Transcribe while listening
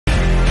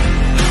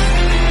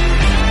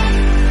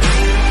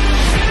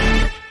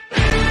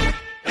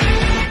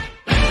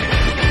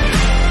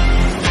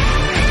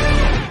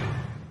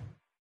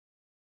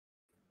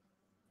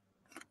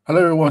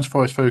Hello everyone, to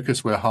Forest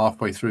Focus. We're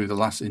halfway through the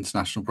last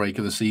international break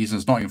of the season.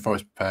 As Nottingham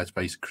Forest prepare to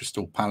face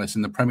Crystal Palace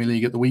in the Premier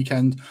League at the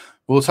weekend.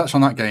 We'll touch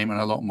on that game and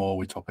a lot more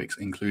with topics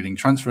including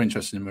transfer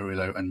interest in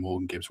Murillo and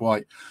Morgan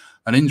Gibbs-White,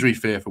 an injury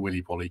fear for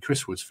Willy, Boly,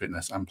 Chris Wood's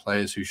fitness, and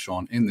players who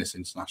shone in this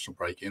international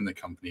break in the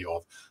company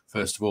of,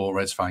 first of all,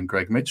 Reds fan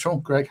Greg Mitchell.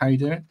 Greg, how you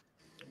doing?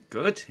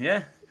 Good,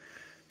 yeah.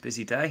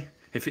 Busy day.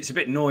 If it's a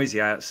bit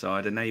noisy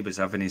outside, a neighbour's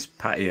having his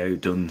patio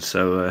done,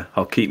 so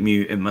I'll keep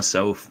muting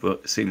myself, but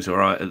it seems all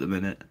right at the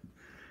minute.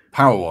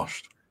 Power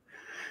washed?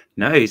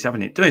 No, he's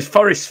having it done. He's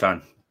Forest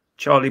fan.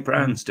 Charlie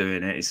Brown's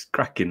doing it. He's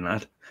cracking,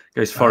 lad.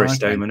 Goes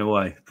Forest home and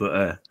away.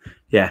 But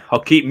yeah,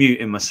 I'll keep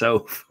muting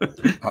myself.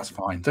 That's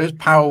fine. Those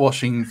power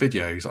washing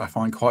videos I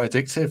find quite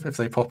addictive if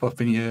they pop up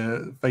in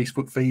your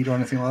Facebook feed or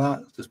anything like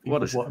that. Just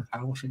what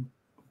power washing.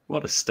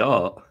 What a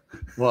start.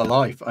 What a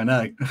life, I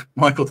know.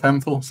 Michael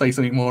Temple, say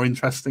something more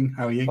interesting.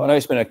 How are you? Well, I know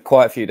it's been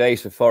quite a few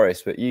days for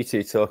Forest, but you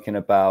two talking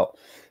about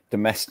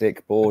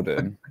domestic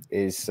boredom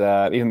is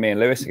even me and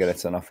Lewis are going to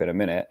turn off in a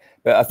minute.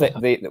 But I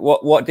think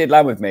what did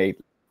land with me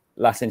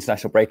last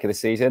international break of the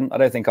season, I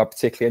don't think I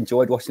particularly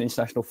enjoyed watching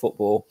international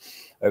football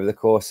over the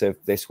course of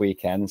this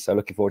weekend. So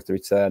looking forward to the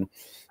return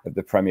of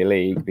the Premier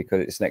League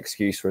because it's an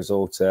excuse for us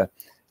all to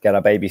get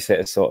our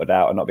babysitters sorted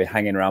out and not be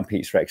hanging around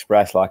Pizza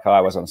Express like I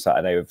was on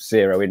Saturday with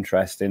zero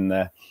interest in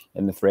the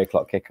 3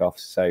 o'clock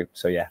kickoffs.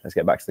 So yeah, let's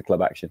get back to the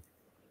club action.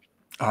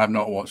 I have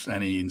not watched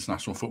any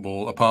international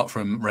football apart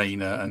from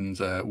Rayner and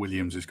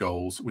Williams'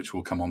 goals, which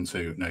we'll come on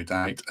to, no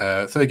doubt.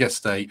 Third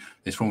guest today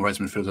is former Reds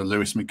midfielder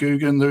Lewis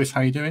McGugan. Lewis,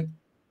 how are you doing?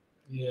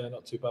 Yeah,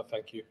 not too bad,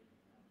 thank you.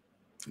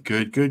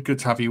 Good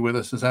to have you with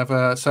us as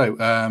ever. So,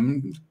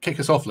 kick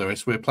us off,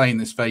 Lewis. We're playing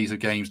this phase of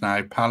games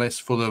now. Palace,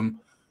 Fulham,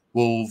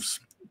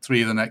 Wolves,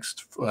 3 of the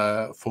next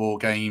 4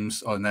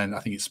 games, and then I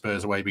think it's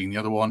Spurs away being the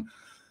other one.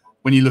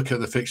 When you look at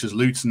the fixtures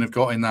Luton have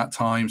got in that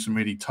time, some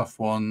really tough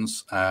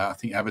ones. I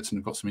think Everton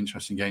have got some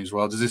interesting games as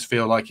well. Does this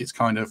feel like it's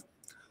kind of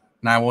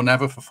now or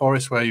never for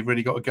Forest, where you've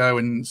really got to go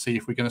and see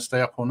if we're going to stay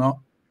up or not?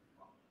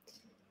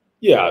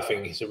 Yeah, I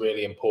think it's a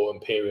really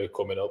important period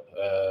coming up,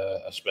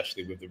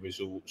 especially with the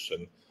results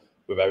and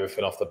with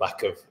everything off the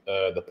back of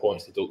the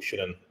points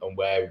deduction and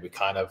where we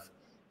kind of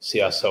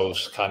see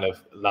ourselves kind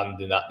of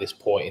landing at this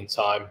point in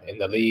time in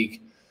the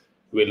league.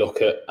 We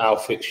look at our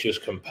fixtures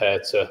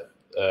compared to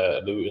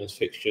Luton's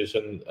fixtures,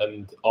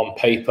 and on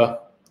paper,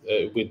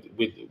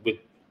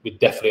 we'd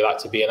definitely like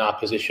to be in our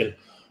position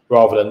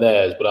rather than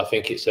theirs. But I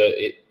think it's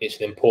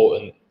an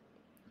important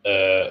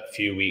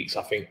few weeks.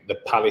 I think the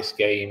Palace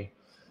game,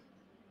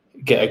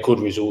 get a good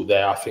result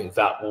there. I think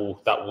that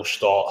will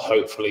start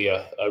hopefully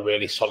a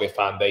really solid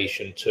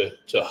foundation to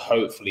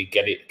hopefully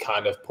get it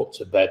kind of put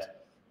to bed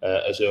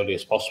as early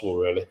as possible.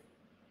 Really.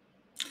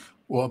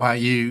 What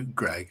about you,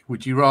 Greg?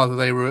 Would you rather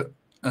they were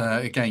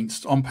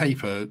against, on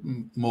paper,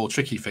 more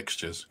tricky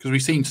fixtures? Because we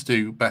seem to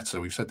do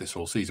better. We've said this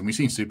all season. We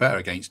seem to do better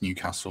against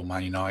Newcastle,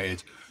 Man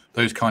United,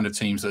 those kind of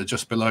teams that are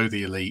just below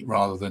the elite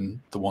rather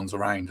than the ones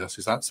around us.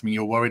 Is that something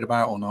you're worried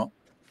about or not?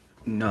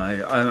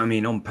 No, I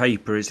mean, on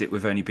paper, is it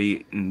we've only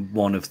beaten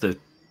one of the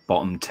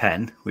bottom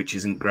 10, which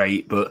isn't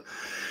great. But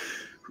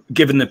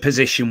given the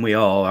position we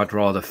are, I'd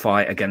rather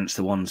fight against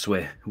the ones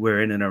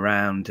we're in and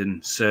around.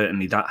 And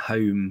certainly that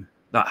home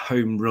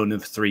run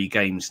of 3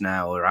 games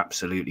now are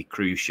absolutely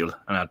crucial.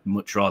 And I'd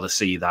much rather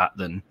see that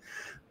than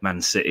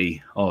Man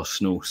City,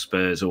 Arsenal,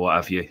 Spurs or what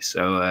have you.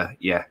 So,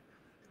 yeah,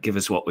 give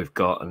us what we've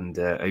got and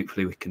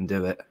hopefully we can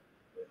do it.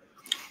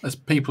 As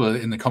people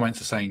in the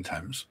comments are saying,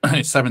 Thames,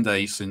 it's 7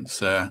 days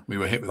since we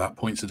were hit with that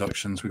points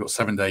deductions. We've got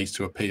 7 days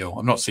to appeal.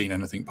 I've not seen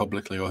anything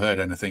publicly or heard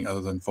anything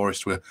other than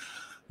Forest were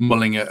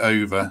mulling it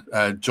over.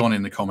 John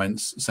in the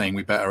comments saying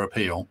we better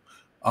appeal.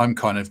 I'm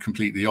kind of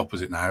completely the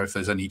opposite now. If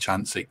there's any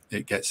chance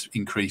it gets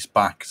increased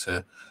back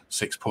to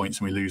 6 points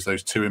and we lose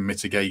those 2 in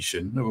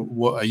mitigation,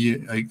 what are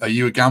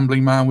you a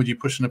gambling man? Would you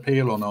push an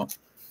appeal or not?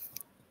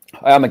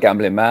 I am a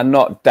gambling man,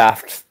 not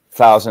daft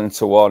 1,000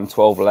 to 1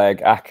 12-leg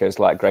accas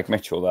like Greg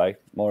Mitchell, though.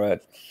 More a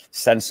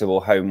sensible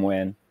home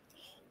win,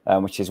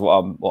 which is what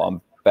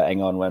I'm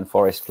betting on when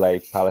Forest play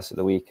Palace at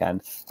the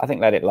weekend. I think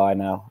let it lie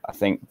now. I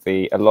think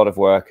a lot of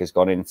work has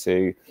gone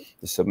into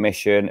the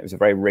submission. It was a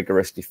very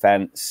rigorous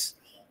defence.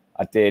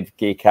 I did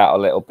geek out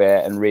a little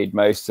bit and read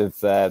most of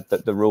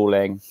the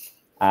ruling,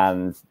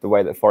 and the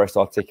way that Forest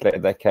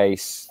articulated their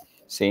case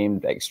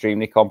seemed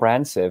extremely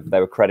comprehensive. They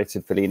were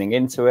credited for leaning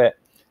into it.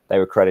 They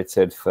were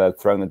credited for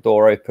throwing the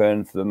door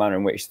open, for the manner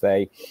in which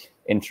they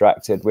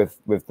interacted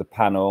with the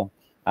panel,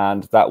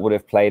 and that would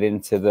have played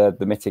into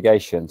the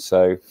mitigation.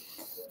 So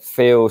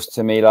feels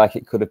to me like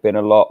it could have been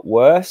a lot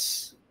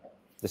worse.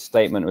 The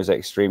statement was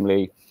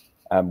extremely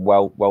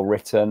well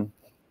written,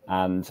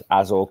 and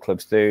as all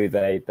clubs do,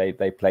 they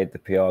played the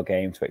PR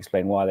game to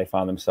explain why they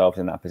found themselves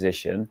in that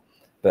position.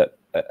 But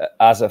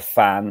as a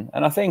fan,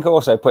 and I think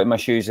also putting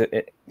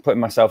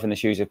myself in the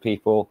shoes of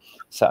people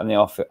sat in the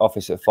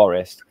office at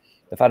Forest,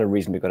 they've had a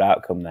reasonably good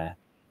outcome there.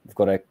 We've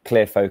got a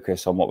clear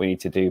focus on what we need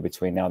to do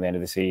between now and the end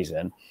of the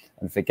season.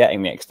 And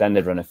forgetting the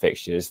extended run of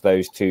fixtures,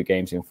 those 2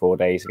 games in 4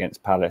 days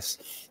against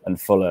Palace and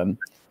Fulham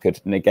could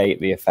negate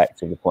the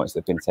effect of the points that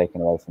have been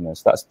taken away from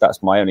us.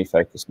 That's my only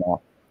focus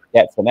now.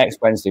 Get to next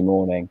Wednesday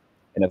morning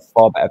in a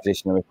far better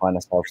position than we find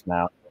ourselves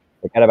now.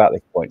 Forget about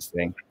this points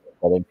thing.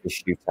 Rather than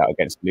just shoot out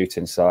against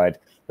Luton's side,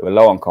 who are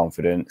low on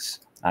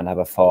confidence and have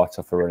a far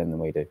tougher running than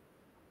we do.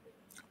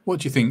 What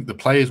do you think the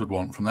players would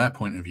want from their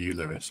point of view,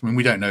 Lewis? I mean,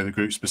 we don't know the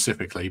group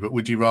specifically, but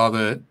would you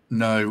rather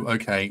know,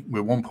 okay,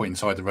 we're 1 point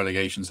inside the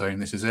relegation zone,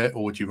 this is it?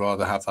 Or would you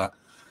rather have that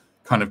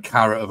kind of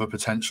carrot of a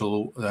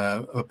potential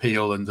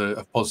appeal and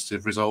a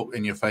positive result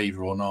in your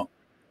favour or not?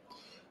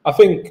 I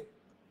think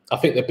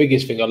the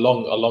biggest thing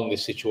along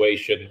this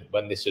situation,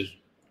 when this has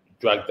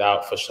dragged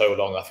out for so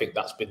long, I think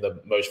that's been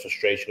the most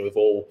frustration with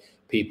all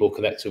people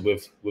connected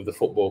with the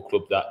football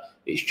club, that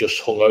it's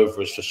just hung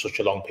over us for such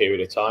a long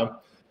period of time.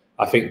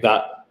 I think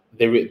that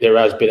there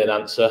has been an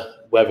answer.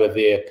 Whether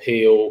the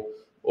appeal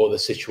or the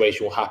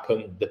situation will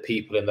happen, the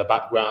people in the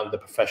background, the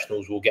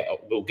professionals will get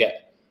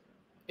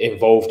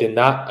involved in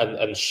that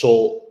and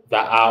sort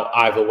that out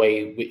either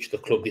way which the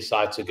club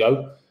decide to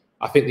go.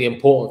 I think the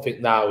important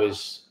thing now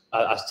is,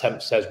 as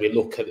Temp says, we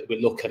look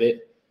at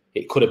it.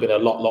 It could have been a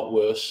lot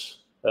worse.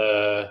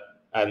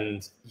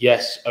 And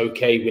yes,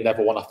 okay, we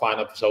never want to find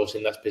ourselves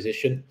in that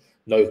position.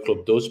 No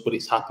club does, but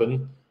it's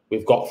happened.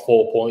 We've got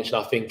 4 points, and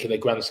I think in the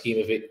grand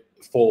scheme of it,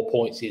 4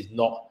 points is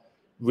not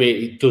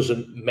really,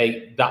 doesn't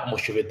make that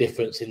much of a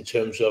difference in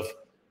terms of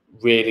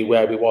really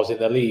where we was in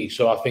the league.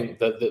 So I think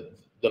that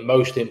the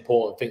most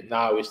important thing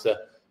now is to,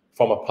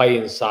 from a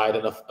playing side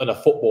and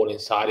a footballing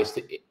side,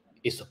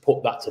 is to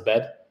put that to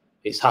bed.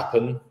 It's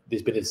happened.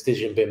 There's been a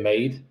decision been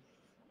made,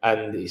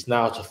 and it's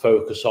now to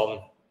focus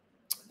on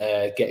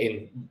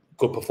getting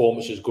good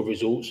performances, good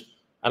results.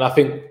 And I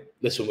think,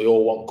 listen, we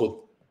all want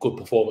good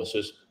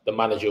performances. The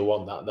manager will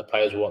want that, and the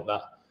players will want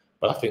that.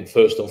 But I think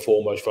first and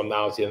foremost, from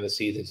now to the end of the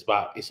season,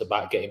 it's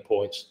about getting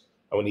points,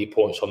 and we need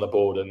points on the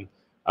board. And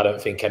I don't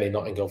think any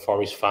Nottingham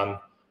Forest fan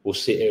will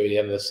sit here at the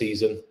end of the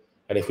season,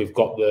 and if we've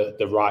got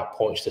the right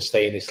points to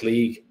stay in this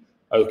league,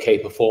 okay,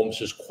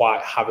 performances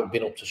quite haven't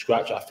been up to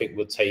scratch, I think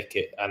we'll take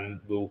it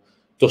and we'll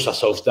dust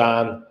ourselves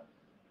down.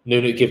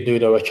 Give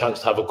Nuno a chance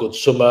to have a good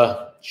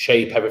summer,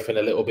 shape everything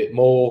a little bit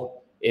more,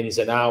 ins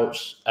and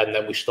outs, and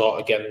then we start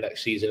again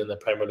next season in the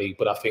Premier League.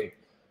 But I think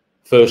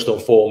first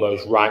and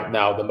foremost, right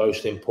now, the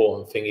most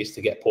important thing is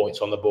to get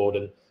points on the board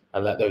and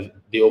let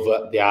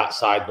the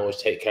outside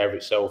noise take care of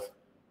itself.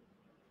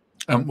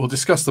 We'll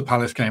discuss the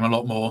Palace game a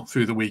lot more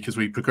through the week as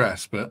we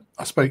progress, but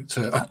I spoke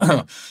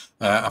to,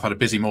 I've had a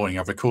busy morning.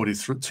 I've recorded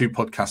 2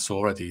 podcasts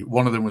already.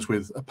 One of them was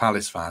with a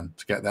Palace fan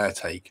to get their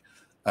take.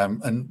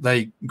 And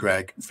they,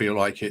 Greg, feel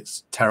like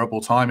it's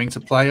terrible timing to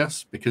play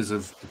us because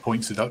of the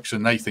points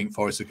deduction. They think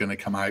Forest are going to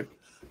come out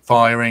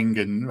firing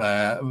and,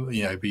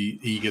 be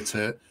eager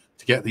to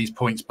get these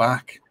points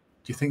back.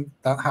 Do you think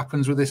that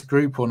happens with this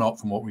group or not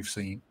from what we've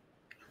seen?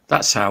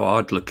 That's how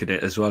I'd look at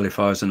it as well if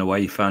I was an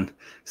away fan,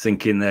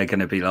 thinking they're going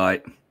to be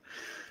like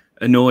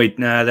annoyed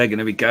now, they're going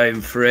to be going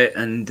for it.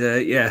 And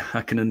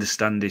I can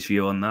understand his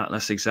view on that.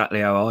 That's exactly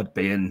how I'd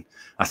be. And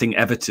I think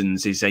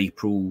Everton's is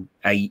April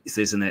 8th,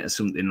 isn't it, or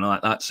something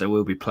like that. So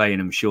we'll be playing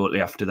them shortly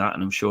after that,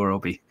 and I'm sure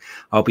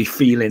I'll be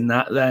feeling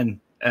that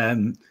then.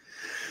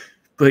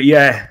 But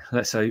yeah,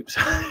 let's hope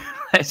so.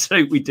 Let's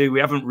hope we do. We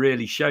haven't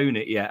really shown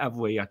it yet, have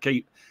we? I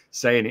keep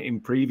saying it in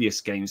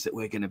previous games that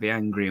we're going to be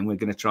angry and we're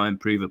going to try and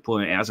prove a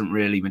point. It hasn't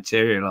really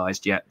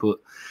materialised yet, but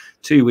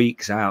 2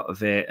 weeks out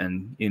of it,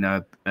 and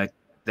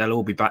they'll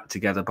all be back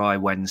together by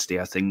Wednesday,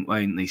 I think,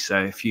 won't they?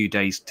 So a few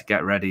days to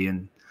get ready,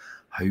 and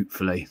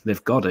hopefully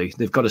they've got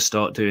to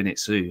start doing it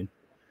soon.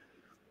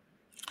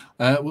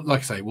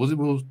 Like I say,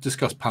 we'll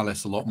discuss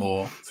Palace a lot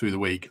more through the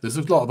week. There's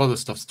a lot of other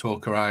stuff to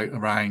talk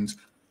around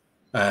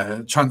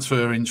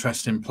transfer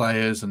interest in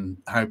players and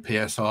how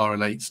PSR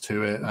relates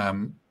to it.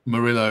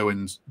 Murillo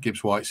and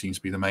Gibbs-White seems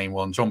to be the main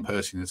one. John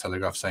Percy in the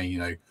Telegraph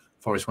saying,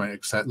 Forest won't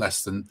accept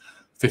less than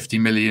 50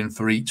 million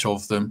for each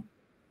of them.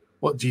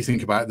 What do you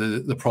think about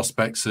the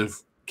prospects of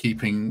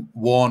keeping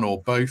one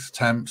or both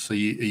Temps? Are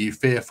you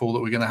fearful that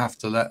we're going to have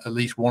to let at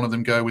least one of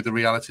them go with the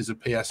realities of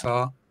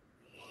PSR?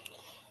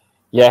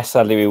 Yes,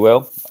 sadly we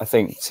will. I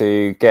think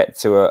to get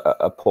to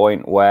a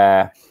point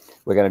where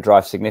we're going to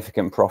drive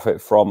significant profit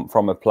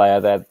from a player,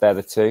 they're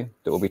the two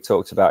that will be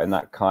talked about in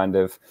that kind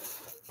of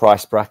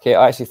price bracket.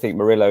 I actually think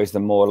Murillo is the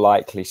more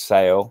likely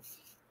sale.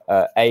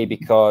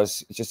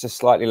 Because it's just a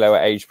slightly lower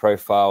age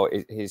profile.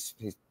 His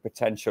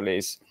potential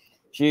is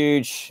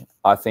huge.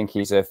 I think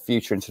he's a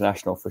future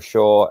international for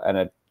sure, and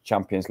a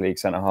Champions League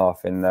centre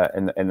half in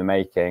the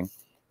making.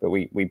 But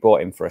we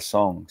bought him for a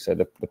song, so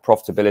the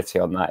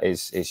profitability on that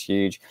is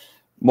huge.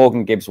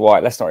 Morgan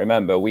Gibbs-White, let's not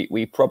remember,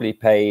 we probably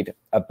paid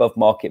above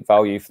market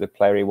value for the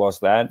player he was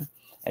then,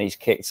 and he's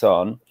kicked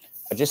on.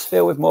 I just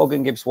feel with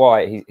Morgan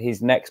Gibbs-White,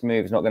 his next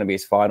move is not going to be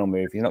his final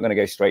move. He's not going to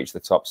go straight to the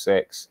top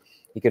 6.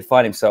 He could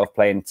find himself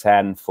playing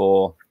 10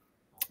 for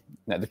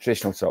the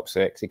traditional top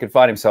 6. He could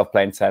find himself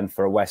playing 10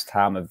 for a West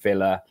Ham, a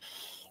Villa,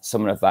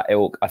 someone of that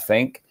ilk, I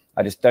think.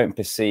 I just don't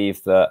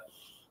perceive that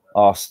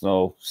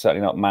Arsenal,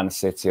 certainly not Man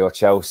City or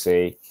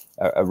Chelsea,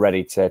 are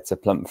ready to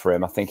plump for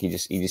him. I think he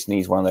just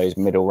needs one of those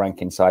middle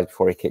ranking sides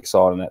before he kicks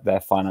on, and their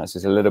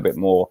finances are a little bit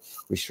more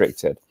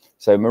restricted.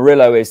 So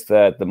Murillo is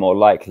the more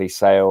likely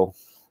sale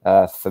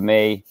for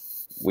me.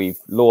 We've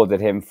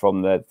lauded him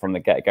from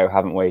the get-go,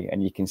 haven't we?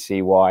 And you can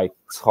see why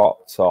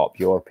top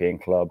European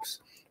clubs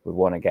would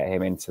want to get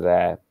him into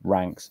their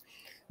ranks.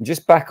 And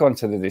just back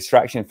onto the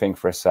distraction thing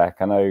for a sec.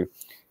 I know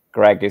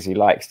Greg, as he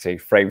likes to,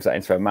 frames that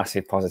into a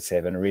massive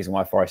positive and a reason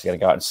why Forest are going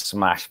to go out and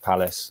smash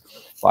Palace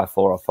by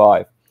 4 or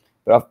 5.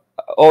 But I'm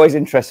always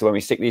interested when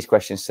we stick these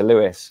questions to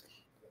Lewis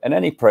and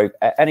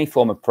any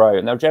form of pro,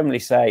 and they'll generally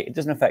say it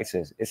doesn't affect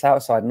us. It's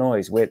outside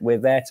noise. We're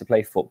there to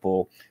play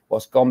football.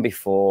 What's gone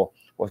before,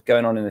 what's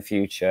going on in the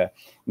future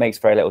makes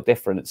very little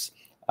difference.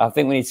 I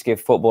think we need to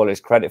give footballers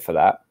credit for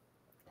that.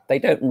 They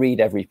don't read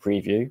every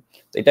preview.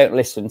 They don't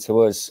listen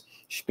to us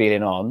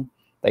spieling on.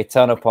 They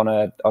turn up on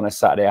a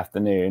Saturday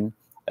afternoon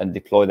and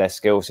deploy their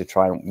skills to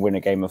try and win a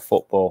game of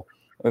football.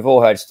 We've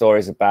all heard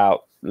stories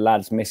about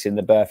lads missing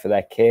the birth of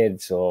their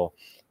kids or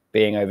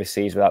being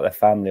overseas without their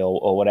family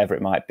or whatever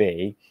it might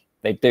be.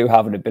 They do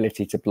have an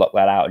ability to block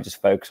that out and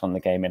just focus on the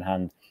game in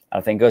hand. And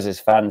I think us as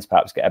fans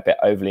perhaps get a bit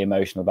overly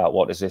emotional about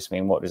what does this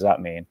mean, what does that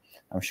mean?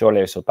 I'm sure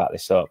Lewis will back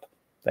this up.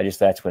 They're just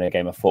there to win a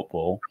game of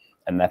football,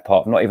 and they're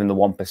part of not even the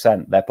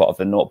 1%, they're part of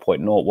the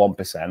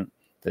 0.01%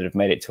 that have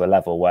made it to a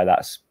level where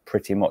that's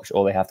pretty much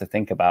all they have to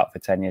think about for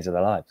 10 years of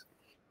their lives.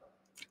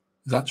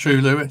 Is that true,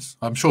 Lewis?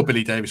 I'm sure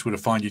Billy Davies would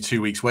have fined you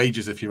 2 weeks'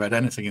 wages if you read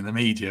anything in the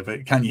media,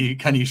 but can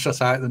you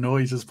shut out the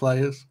noise as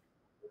players?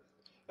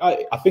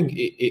 I think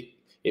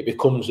it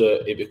becomes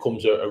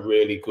a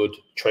really good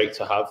trait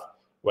to have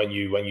when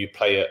you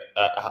play at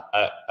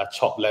a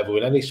top level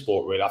in any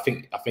sport. Really, I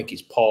think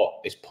it's part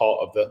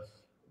of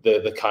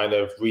the kind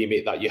of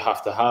remit that you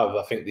have to have.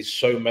 I think there's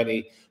so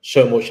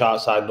much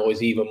outside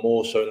noise, even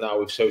more so now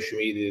with social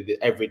media.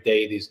 Every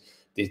day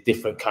there's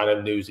different kind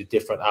of news, there's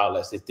different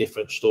outlets, there's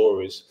different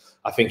stories.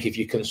 I think if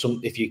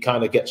you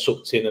kind of get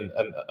sucked in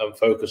and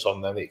focus on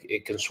them,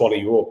 it can swallow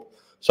you up.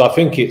 So I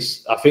think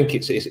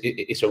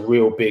it's a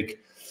real big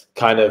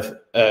kind of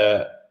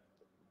a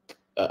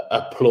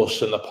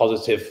plus and a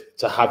positive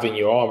to have in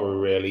your armour,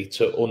 really,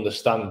 to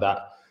understand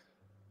that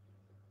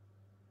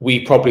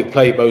we probably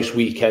play most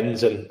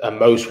weekends and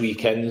most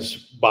weekends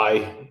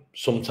by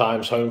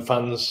sometimes home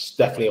fans,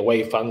 definitely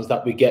away fans,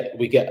 that we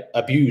get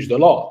abused a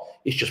lot.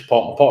 It's just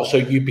part and part. So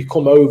you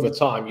become, over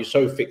time, you're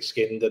so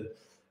thick-skinned, and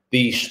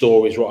these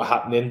stories, what are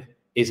happening,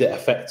 is it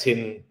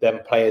affecting them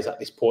players at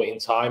this point in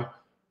time,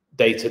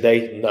 day to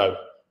day? No.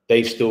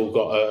 They've still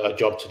got a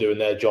job to do,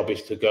 and their job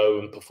is to go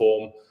and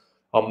perform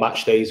on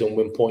match days and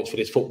win points for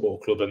this football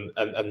club,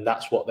 and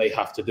that's what they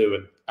have to do.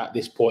 And at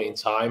this point in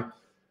time,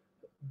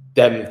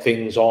 them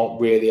things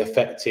aren't really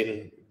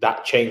affecting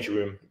that changing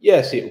room.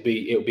 Yes, it'll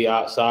be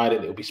outside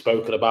and it'll be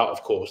spoken about,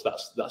 of course,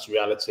 that's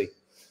reality.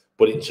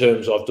 But in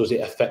terms of, does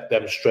it affect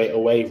them straight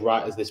away,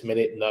 right as this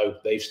minute? No,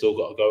 they've still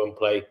got to go and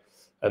play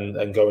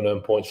and go and earn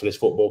points for this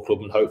football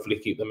club and hopefully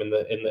keep them in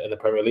the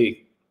Premier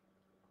League.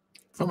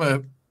 From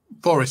a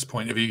Forest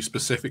point of view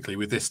specifically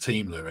with this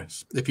team,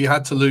 Lewis, if you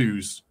had to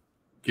lose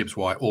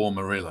Gibbs-White or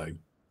Murillo,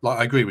 like,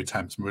 I agree with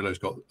Temps, Murillo's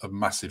got a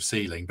massive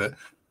ceiling, but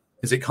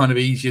is it kind of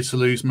easier to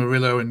lose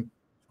Murillo and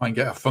try and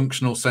get a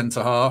functional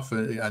centre half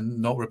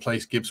and not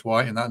replace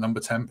Gibbs-White in that number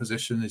 10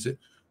 position? Is it,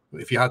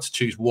 if you had to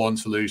choose one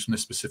to lose from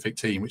this specific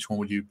team, which one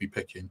would you be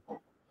picking?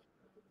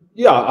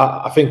 Yeah,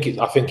 I think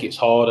it's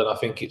hard, and I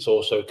think it's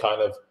also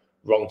kind of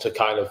wrong to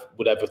kind of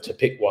to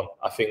pick one.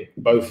 I think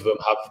both of them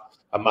have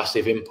a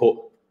massive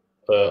input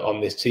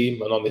on this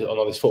team and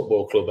on this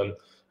football club,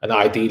 and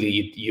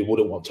ideally you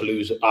wouldn't want to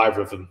lose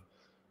either of them.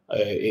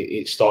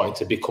 It's starting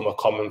to become a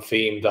common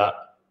theme that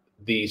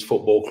these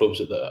football clubs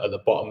at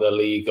the bottom of the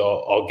league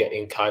are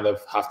getting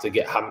have to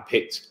get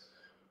handpicked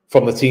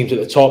from the teams at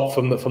the top,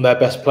 from their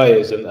best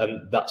players,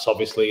 and that's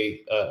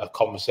obviously a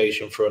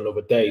conversation for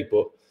another day.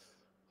 But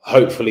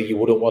hopefully you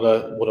wouldn't want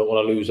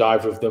to lose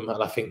either of them,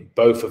 and I think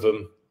both of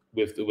them,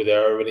 with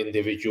their own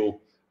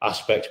individual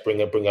aspects, bring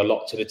a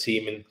lot to the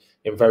team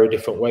in very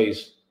different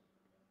ways.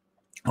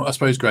 Well, I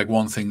suppose, Greg,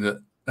 one thing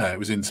that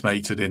was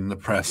intimated in the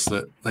press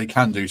that they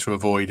can do to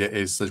avoid it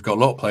is they've got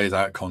a lot of players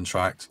out of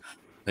contract.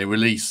 They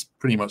release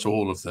pretty much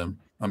all of them.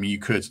 I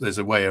mean, there's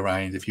a way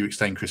around. If you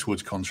extend Chris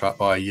Wood's contract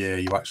by a year,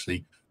 you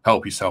actually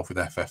help yourself with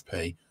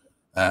FFP.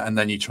 And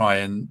then you try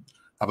and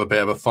have a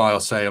bit of a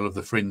fire sale of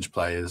the fringe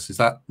players. Is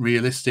that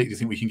realistic? Do you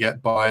think we can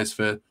get buyers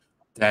for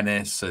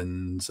Dennis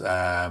and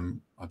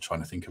I'm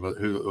trying to think of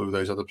who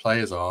those other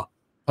players are?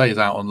 Players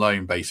out on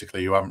loan,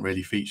 basically, who haven't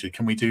really featured.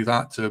 Can we do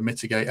that to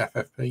mitigate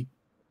FFP?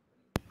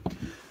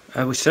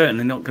 We're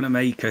certainly not going to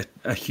make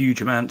a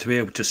huge amount to be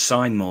able to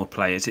sign more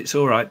players. It's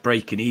all right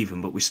breaking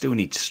even, but we still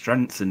need to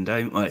strengthen,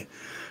 don't we?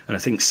 And I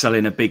think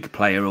selling a big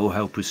player will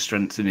help us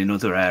strengthen in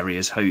other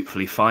areas,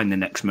 hopefully find the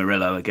next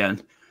Murillo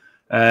again.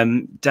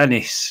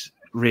 Dennis,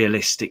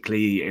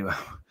 realistically,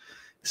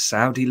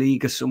 Saudi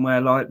League or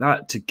somewhere like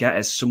that to get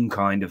us some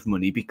kind of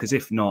money, because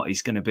if not,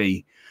 he's going to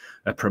be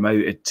a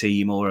promoted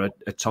team or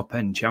a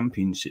top-end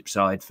championship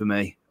side for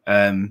me.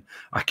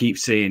 I keep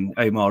seeing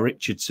Omar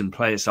Richardson,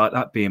 players like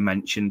that being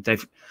mentioned.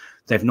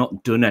 They've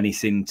not done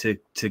anything to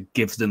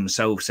give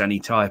themselves any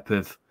type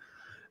of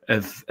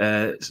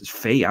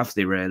fee, have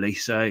they really?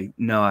 So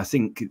no, I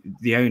think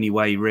the only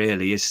way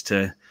really is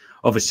to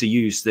obviously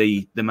use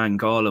the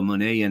Mangala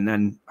money and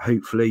then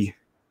hopefully,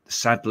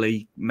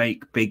 sadly,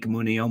 make big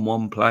money on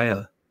one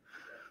player.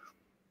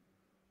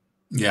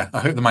 Yeah, I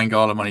hope the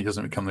Mangala money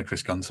doesn't become the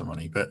Chris Gunter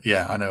money. But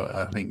yeah, I know.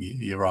 I think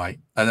you're right.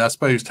 And I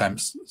suppose,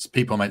 Temps,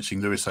 people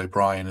mentioning Lewis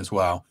O'Brien as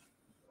well.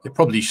 It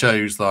probably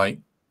shows like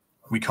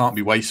we can't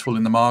be wasteful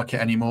in the market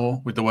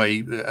anymore with the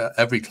way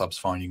every club's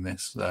finding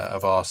this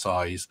of our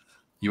size.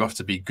 You have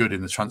to be good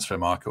in the transfer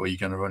market or you're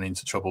going to run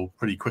into trouble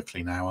pretty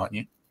quickly now, aren't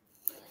you?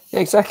 Yeah,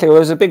 exactly. Well,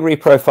 there was a big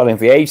reprofiling of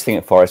the age thing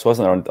at Forest,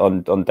 wasn't there,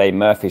 on Dave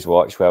Murphy's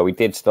watch, where we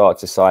did start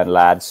to sign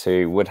lads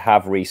who would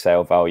have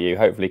resale value,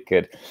 hopefully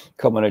could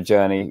come on a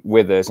journey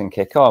with us and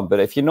kick on. But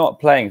if you're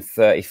not playing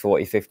 30,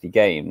 40, 50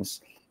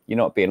 games, you're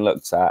not being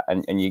looked at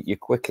and you're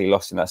quickly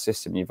lost in that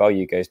system. Your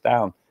value goes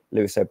down.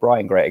 Lewis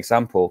O'Brien, great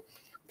example,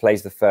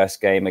 plays the first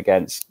game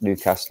against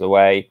Newcastle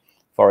away.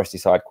 Forest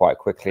decide quite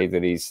quickly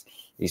that he's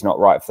not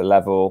right for the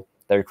level.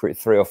 They recruit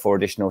 3 or 4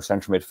 additional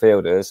central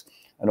midfielders.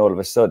 And all of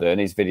a sudden,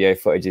 his video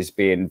footage is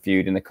being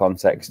viewed in the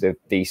context of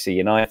DC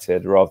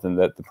United rather than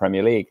the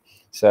Premier League.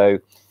 So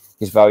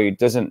his value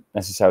doesn't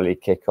necessarily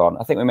kick on.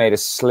 I think we made a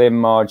slim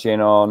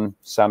margin on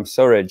Sam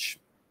Surridge.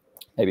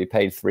 Maybe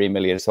paid 3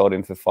 million, sold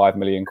him for 5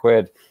 million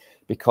quid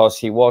because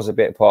he was a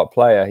bit part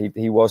player.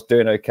 He was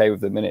doing okay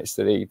with the minutes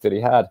that he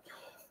had.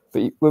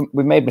 But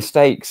we made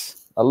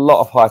mistakes, a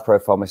lot of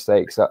high-profile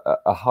mistakes,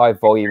 a high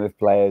volume of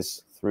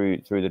players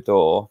through the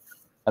door.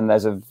 And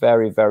there's a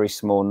very, very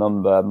small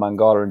number.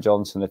 Mangala and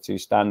Johnson are 2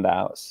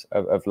 standouts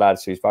of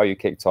lads whose value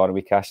kicked on and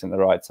we cashed in at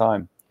the right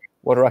time.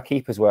 What are our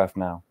keepers worth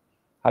now?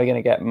 How are you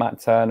going to get Matt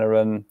Turner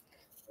and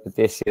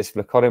Odysseus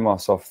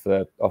Vlachodimos off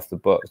the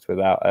books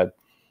without a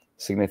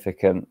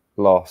significant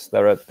loss?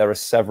 There are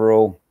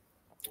several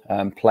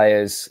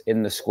players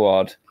in the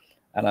squad,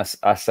 and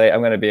I say I'm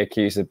going to be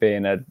accused of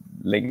being a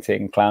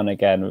LinkedIn clown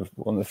again with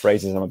one of the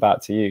phrases I'm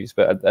about to use.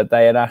 But are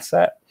they an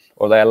asset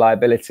or are they a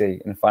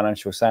liability in a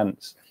financial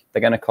sense? They're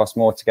going to cost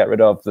more to get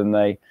rid of than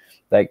they're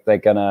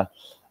going to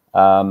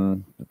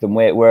than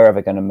we're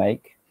ever going to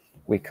make.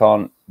 We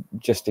can't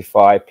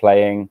justify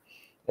playing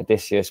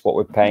Odysseus what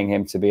we're paying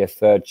him to be a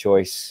 3rd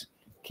choice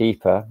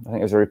keeper. I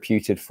think it was a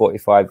reputed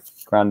 45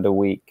 grand a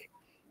week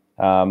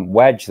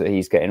wedge that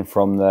he's getting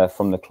from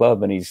the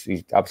club, and he's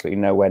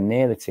absolutely nowhere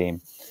near the team.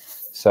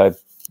 So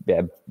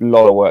yeah, a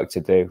lot of work to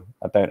do.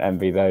 I don't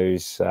envy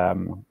those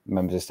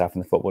members of staff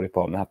in the football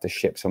department that have to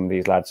ship some of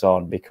these lads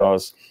on,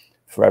 because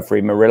for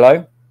every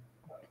Murillo,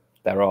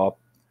 there are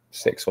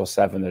 6 or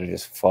 7 that are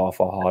just far,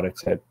 far harder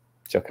to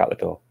chuck out the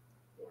door.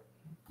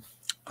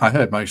 I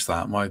heard most of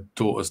that. My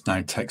daughter's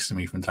now texting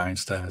me from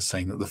downstairs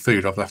saying that the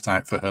food I've left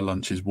out for her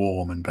lunch is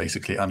warm and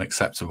basically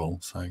unacceptable.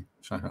 So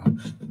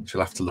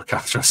she'll have to look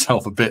after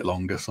herself a bit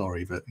longer.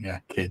 Sorry, but yeah,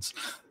 kids.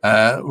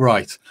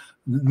 Right.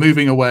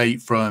 Moving away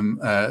from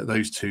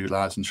those 2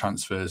 lads and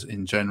transfers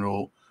in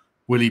general,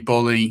 Willy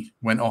Boly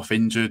went off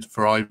injured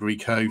for Ivory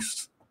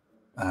Coast.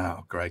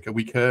 Oh, Greg, are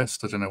we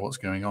cursed? I don't know what's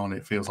going on.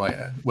 It feels like,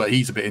 well,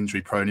 he's a bit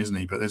injury prone, isn't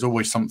he? But there's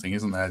always something,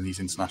 isn't there, in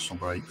these international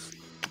breaks?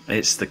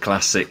 It's the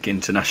classic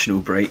international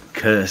break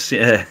curse,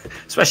 yeah.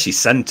 Especially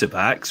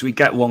centre-backs. We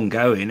get one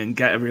going and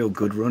get a real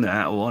good run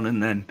out of one,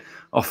 and then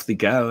off they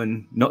go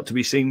and not to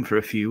be seen for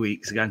a few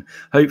weeks again.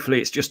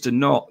 Hopefully it's just a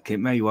knock. It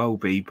may well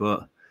be,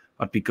 but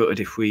I'd be gutted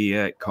if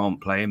we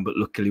can't play him. But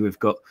luckily we've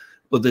got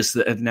others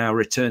that have now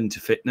returned to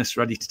fitness,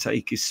 ready to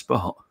take his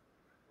spot.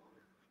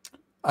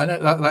 I know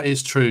that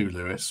is true,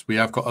 Lewis. We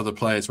have got other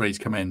players ready to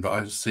come in, but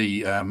I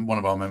see one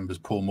of our members,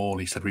 Paul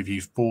Morley, said we've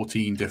used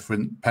 14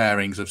 different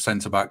pairings of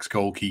centre-backs,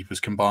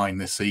 goalkeepers combined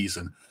this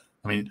season.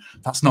 I mean,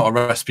 that's not a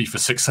recipe for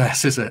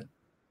success, is it?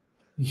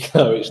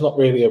 No, it's not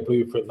really a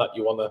blueprint that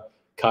you want to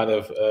kind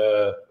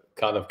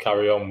of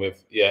carry on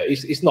with. Yeah,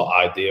 it's not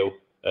ideal,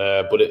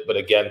 but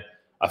again,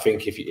 I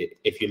think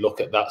if you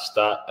look at that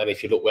stat and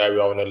if you look where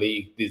we are in the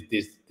league,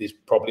 there's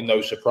probably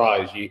no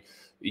surprise.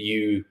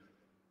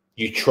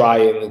 You try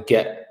and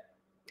get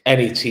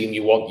any team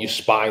you want your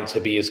spine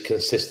to be as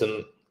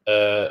consistent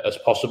as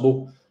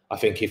possible. I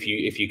think if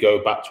you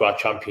go back to our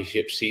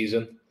championship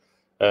season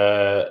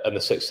and the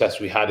success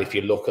we had, if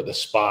you look at the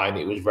spine,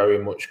 it was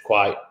very much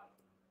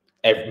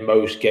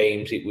most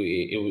games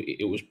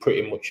it was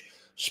pretty much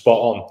spot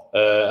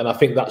on. And I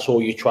think that's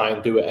all you try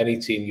and do at any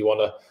team. You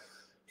want to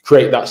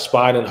create that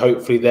spine, and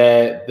hopefully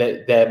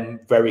they're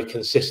very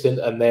consistent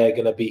and they're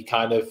going to be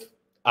kind of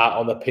out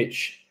on the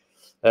pitch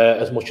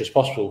as much as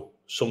possible.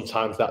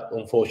 Sometimes that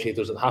unfortunately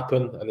doesn't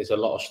happen, and there's a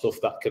lot of stuff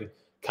that can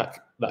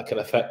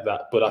affect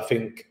that. But I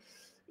think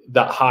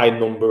that high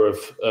number of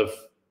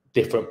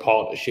different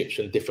partnerships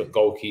and different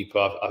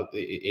goalkeeper,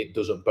 it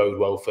doesn't bode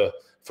well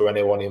for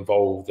anyone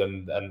involved,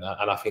 and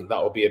I think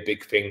that will be a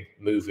big thing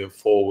moving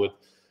forward.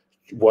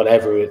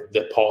 Whatever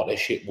the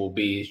partnership will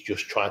be, is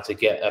just trying to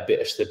get a bit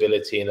of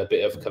stability and a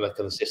bit of kind of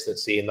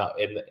consistency in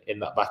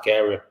that back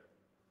area.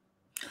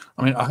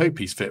 I mean, I hope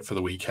he's fit for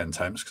the weekend,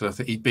 Temps, because I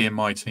think he'd be in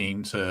my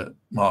team to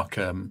mark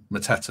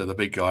Mateta, the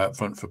big guy up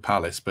front for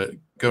Palace. But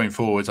going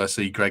forwards, I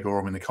see Greg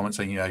Orme in the comments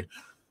saying,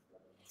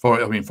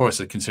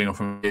 Forest are continuing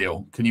from a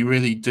deal. Can you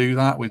really do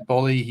that with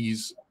Boly?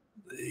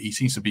 He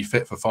seems to be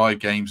fit for 5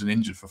 games and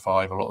injured for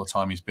 5 a lot of the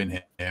time he's been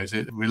here. Is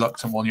it a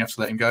reluctant one? You have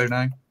to let him go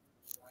now?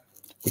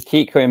 We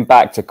keep coming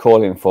back to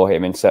calling for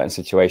him in certain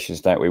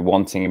situations, don't we?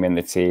 Wanting him in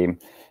the team,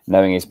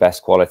 knowing his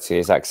best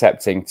qualities,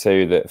 accepting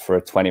too that for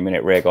a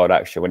 20-minute rearguard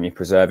action, when you're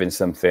preserving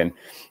something,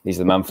 he's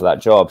the man for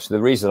that job. So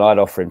the reason I'd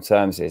offer him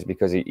terms is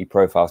because he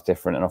profiles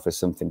different and offers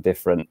something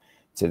different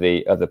to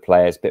the other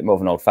players. A bit more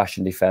of an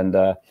old-fashioned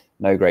defender,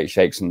 no great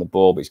shakes on the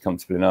ball, but he's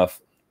comfortable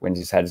enough, wins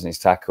his headers and his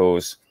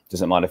tackles,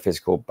 doesn't mind a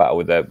physical battle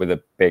with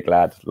a big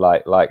lad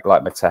like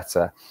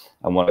Mateta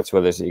and one or two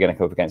others that you're going to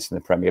come up against in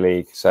the Premier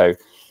League. So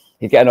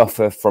he'd get an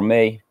offer from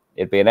me.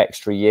 It'd be an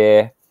extra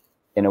year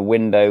in a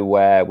window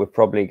where we're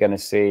probably going to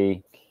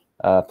see,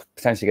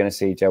 potentially going to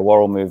see Joe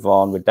Worrell move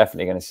on. We're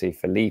definitely going to see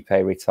Felipe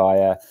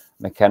retire.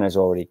 McKenna's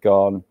already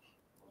gone.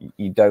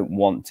 You don't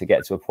want to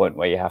get to a point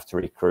where you have to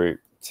recruit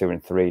 2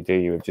 and 3, do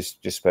you? We've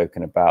just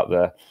spoken about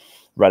the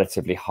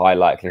relatively high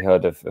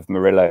likelihood of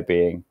Murillo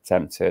being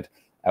tempted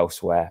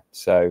elsewhere.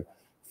 So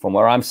from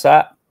where I'm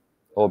sat,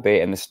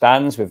 albeit in the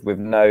stands with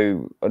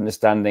no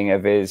understanding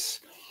of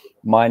his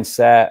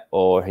mindset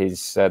or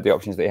his the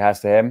options that he has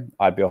to him,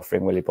 I'd be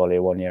offering Willy Boly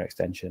a 1-year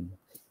extension.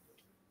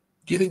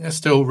 Do you think there's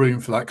still room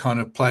for that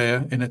kind of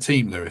player in a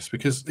team, Lewis?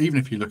 Because even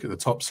if you look at the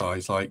top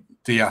sides, like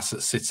Diaz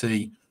at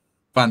City,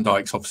 Van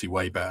Dijk's obviously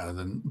way better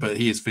but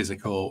he is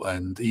physical,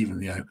 and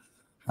even,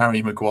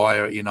 Harry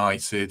Maguire at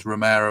United,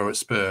 Romero at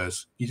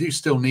Spurs, you do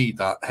still need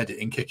that head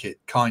it and kick it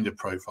kind of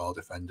profile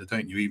defender,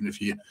 don't you? Even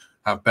if you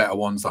have better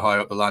ones, the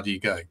higher up the ladder you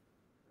go.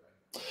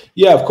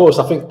 Yeah, of course.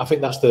 I think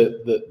that's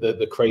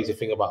the crazy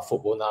thing about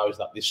football now is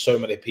that there's so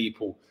many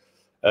people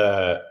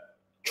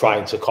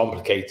trying to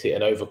complicate it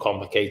and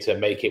overcomplicate it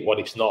and make it what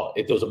it's not.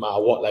 It doesn't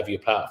matter what level you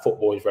play at.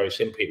 Football is very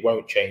simple. It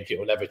won't change. It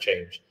will never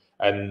change.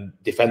 And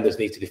defenders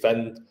need to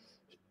defend.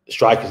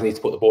 Strikers need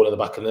to put the ball in the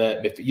back of the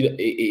net.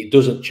 It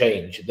doesn't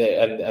change, and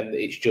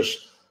it's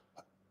just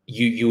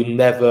you'll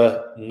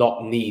never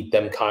not need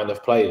them kind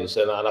of players.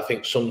 And I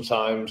think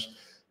sometimes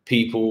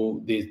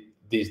people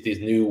these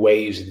new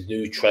waves, these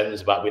new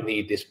trends about we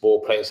need this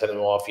ball playing centre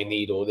half, you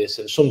need all this,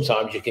 and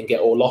sometimes you can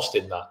get all lost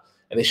in that.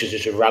 And this is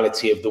just a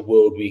reality of the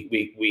world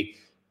we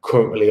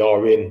currently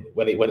are in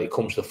when it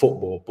comes to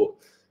football. But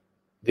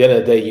at the end of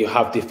the day, you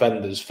have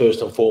defenders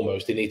first and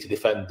foremost. They need to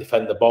defend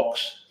the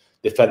box,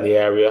 defend the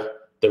area.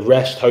 The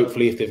rest,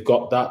 hopefully, if they've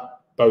got that,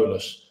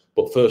 bonus.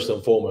 But first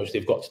and foremost,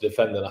 they've got to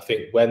defend. And I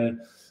think when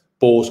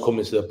balls come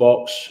into the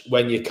box,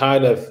 when you're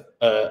kind of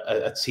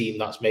a team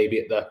that's maybe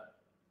at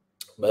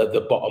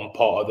the bottom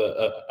part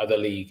of the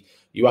league,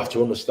 you have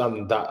to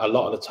understand that a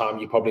lot of the time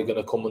you're probably going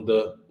to come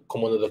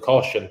under the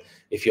caution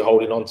if you're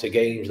holding on to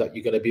games that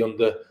you're going to be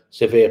under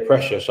severe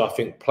pressure. So I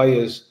think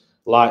players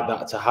like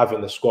that to have in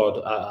the squad,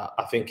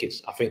 I think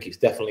it's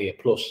definitely a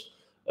plus.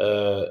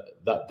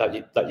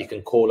 That you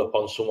can call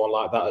upon someone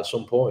like that at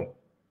some point.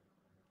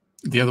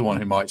 The other one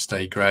who might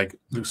stay, Greg,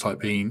 looks like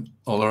being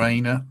Ola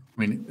Aina. I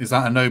mean, is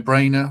that a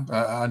no-brainer?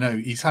 I know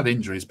he's had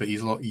injuries, but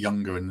he's a lot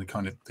younger, and I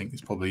kind of think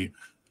it's probably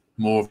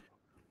more.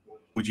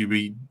 Would you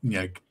be,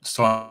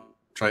 start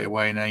straight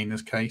away in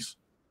Aina's case?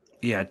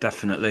 Yeah,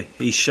 definitely.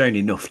 He's shown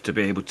enough to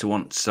be able to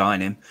want to sign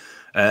him.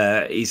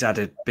 He's had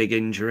a big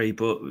injury,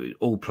 but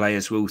all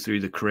players will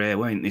through the career,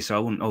 won't they? So I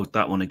wouldn't hold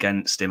that one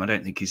against him. I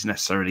don't think he's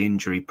necessarily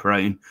injury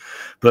prone.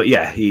 But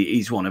yeah,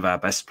 he's one of our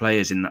best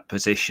players in that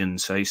position.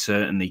 So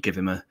certainly give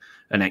him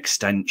an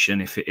extension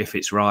if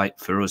it's right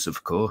for us,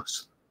 of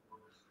course.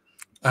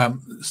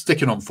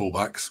 Sticking on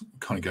fullbacks,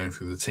 kind of going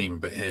through the team a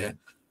bit here.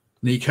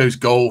 Nico's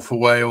goal for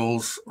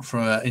Wales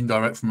from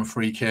indirect from a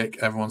free kick.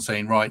 Everyone's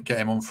saying, right, get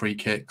him on free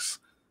kicks.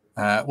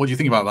 What do you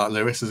think about that,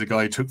 Lewis, as a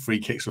guy who took free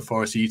kicks for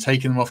Forest? Are you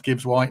taking them off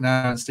Gibbs-White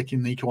now and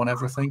sticking Nico on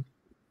everything?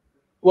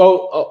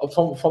 Well,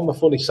 from the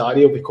funny side,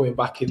 he'll be coming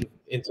back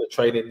into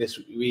training this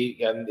week,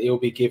 and he'll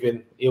be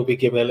giving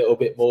a little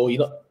bit more.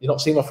 You're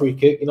not seeing my free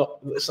kick.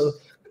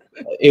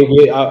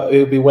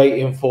 He'll be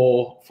waiting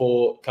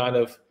for kind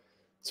of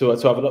to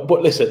have a look.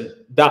 But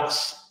listen,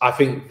 I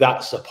think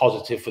that's a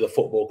positive for the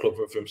football club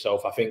and for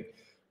himself. I think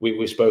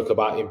we spoke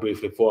about him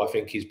briefly before. I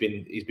think he's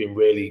been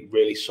really,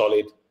 really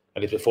solid,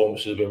 and his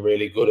performances have been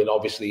really good. And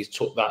obviously, he's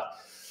took that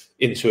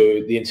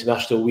into the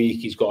international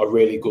week. He's got a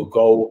really good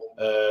goal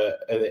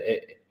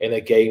in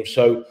a game,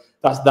 so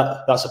that's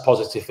a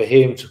positive for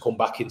him to come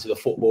back into the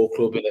football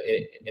club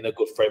in a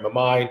good frame of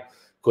mind,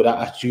 good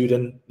attitude.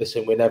 And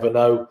listen, we never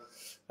know.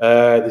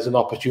 There's an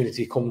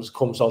opportunity comes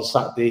on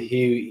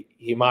Saturday.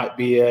 He might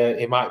be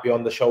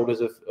on the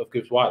shoulders of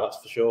Gibbs-White. That's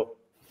for sure.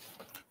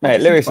 Mate,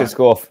 Lewis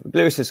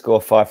has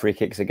scored 5 free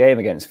kicks a game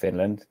against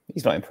Finland.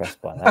 He's not impressed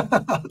by that.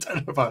 I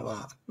don't know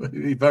about that.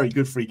 Very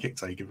good free kick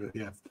taker, but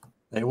yeah,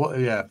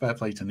 fair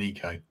play to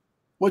Nico.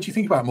 What do you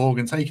think about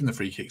Morgan taking the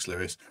free kicks,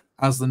 Lewis,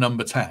 as the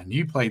number 10?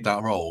 You played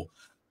that role.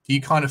 Do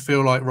you kind of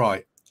feel like,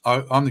 right,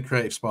 I'm the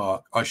creative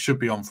spark. I should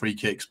be on free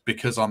kicks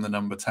because I'm the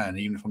number 10,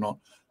 even if I'm not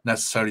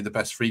necessarily the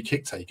best free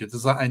kick taker.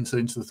 Does that enter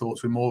into the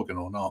thoughts with Morgan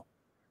or not?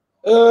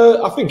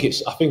 I think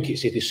it's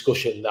a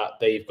discussion that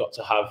they've got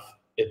to have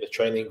in the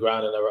training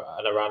ground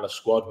and around the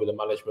squad with the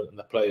management and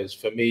the players.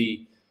 For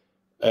me,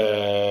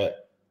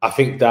 I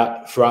think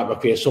that throughout my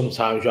career,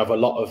 sometimes you have a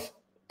lot of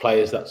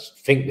players that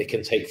think they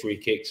can take free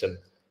kicks and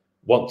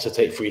want to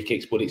take free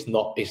kicks, but it's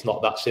not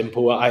that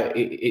simple.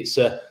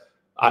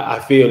 I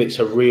feel it's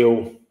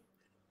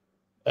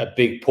a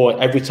big point.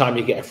 Every time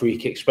you get a free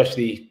kick,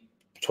 especially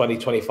 20,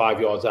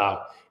 25 yards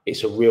out,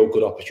 it's a real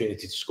good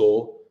opportunity to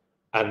score.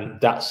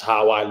 And that's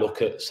how I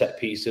look at set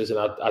pieces. And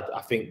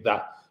I think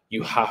that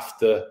you have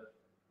to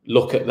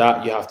look at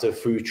that. You have to,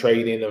 through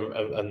training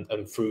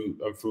and through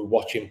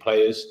watching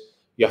players,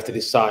 you have to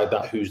decide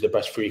that who's the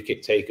best free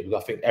kick taker.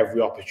 Because I think every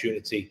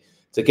opportunity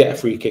to get a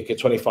free kick at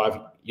 25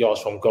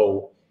 yards from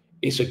goal,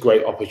 it's a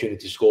great opportunity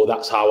to score.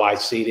 That's how I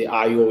see it.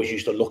 I always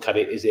used to look at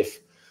it as if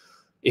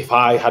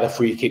I had a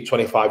free kick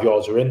 25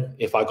 yards or in,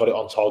 if I got it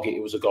on target,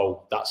 it was a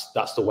goal.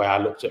 That's the way I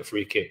looked at a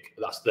free kick.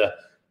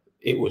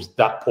 It was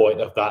that point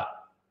of that,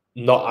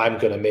 not I'm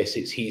going to miss,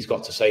 it's he's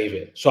got to save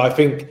it. So I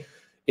think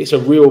it's a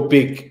real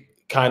big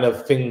kind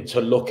of thing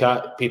to look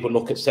at. People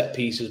look at set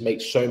pieces,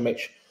 make so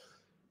much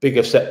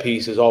bigger set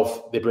pieces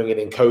they're bringing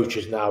in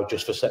coaches now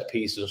just for set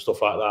pieces and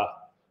stuff like that.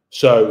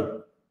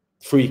 So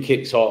free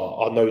kicks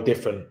are no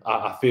different.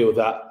 I feel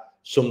that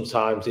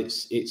sometimes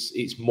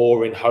it's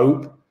more in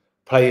hope.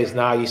 Players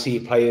now, you see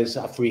players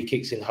have free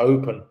kicks in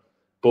hope,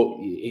 but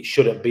it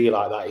shouldn't be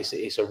like that.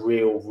 It's a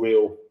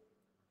real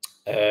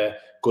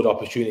good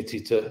opportunity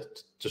to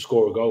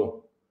score a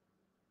goal.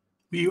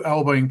 Were you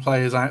elbowing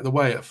players out of the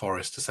way at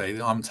Forest to say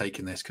that I'm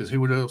taking this? Because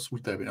who else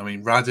would there be? I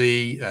mean,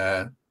 Raddy,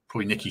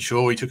 probably Nicky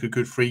Shaw, he took a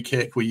good free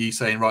kick. Were you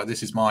saying, right,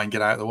 this is mine,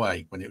 get out of the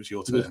way when it was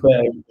your turn?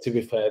 To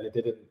be fair, they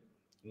didn't.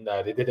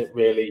 No, they didn't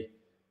really.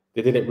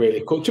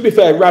 To be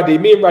fair,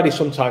 me and Raddy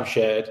sometimes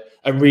shared,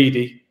 and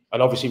Reedy,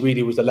 and obviously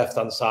Reedy was the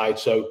left-hand side,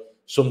 so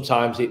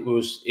sometimes it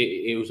was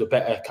a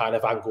better kind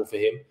of angle for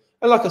him.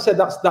 And like I said,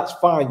 that's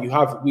fine.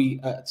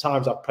 At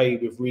times I've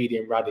played with Reedy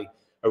and Raddy,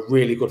 are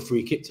really good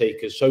free kick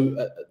takers.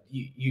 So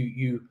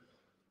you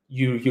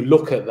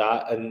look at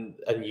that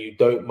and you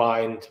don't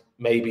mind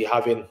maybe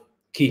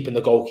keeping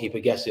the goalkeeper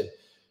guessing.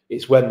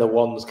 It's when the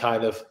ones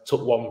kind of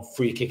took one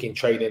free kick in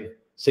training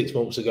 6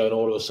 months ago and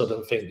all of a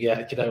sudden think,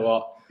 yeah, you know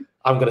what,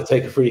 I'm going to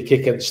take a free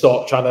kick and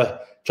start trying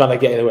to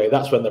get in the way.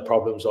 That's when the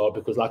problems are,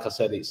 because like I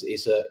said,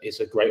 it's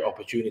a great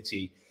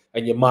opportunity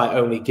and you might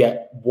only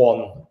get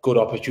one good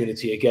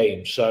opportunity a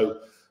game. So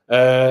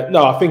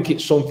no, I think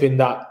it's something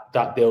that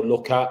they'll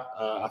look at.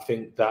 I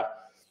think that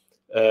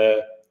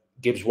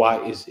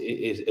Gibbs-White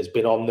has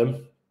been on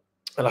them,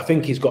 and I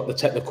think he's got the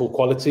technical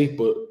quality.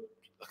 But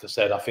like I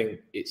said, I think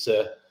it's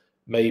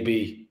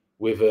maybe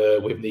with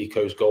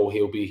Nico's goal,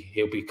 he'll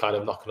be kind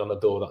of knocking on the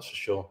door. That's for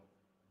sure.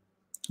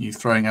 You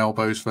throwing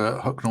elbows for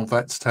Hucknall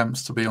Vet's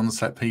attempts to be on the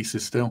set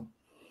pieces still?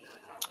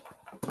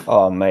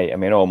 Oh, mate. I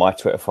mean, all my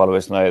Twitter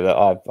followers know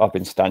that I've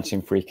been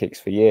stanching free kicks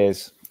for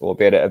years,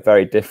 albeit at a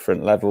very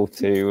different level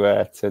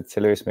to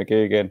Lewis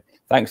McGugan.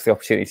 Thanks for the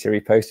opportunity to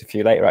repost a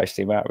few later,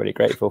 actually, Matt. Really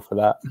grateful for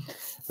that.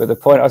 But the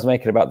point I was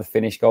making about the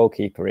Finnish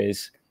goalkeeper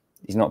is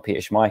he's not Peter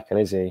Schmeichel,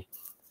 is he?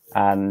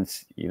 And,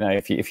 you know,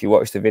 if you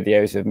watch the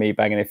videos of me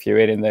banging a few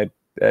in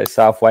the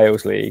South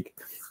Wales League,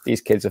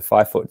 these kids are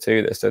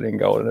 5'2" that stood in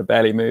goal and are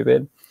barely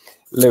moving.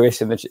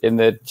 Lewis in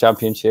the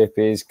Championship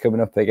is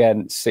coming up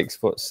against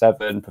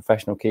 6'7"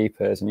 professional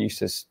keepers and used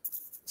to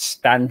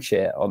stanch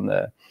it on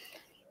the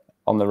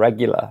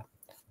regular.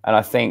 And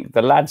I think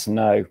the lads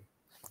know,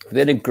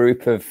 within a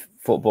group of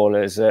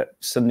footballers at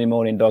Sunday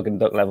morning dog and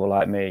duck level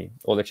like me,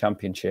 or the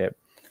Championship,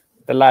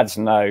 the lads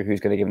know who's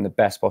going to give them the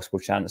best possible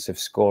chance of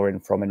scoring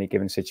from any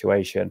given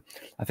situation.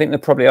 I think there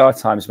probably are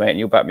times, mate, and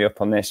you'll back me up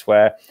on this,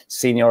 where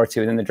seniority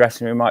within the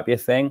dressing room might be a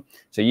thing.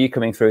 So you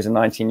coming through as a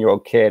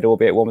 19-year-old kid,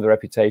 albeit one with a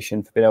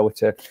reputation for being able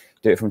to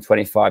do it from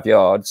 25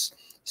 yards,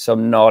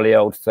 some gnarly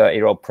old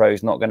 30-year-old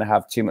pro's not going to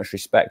have too much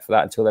respect for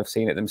that until they've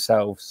seen it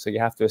themselves. So you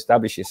have to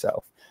establish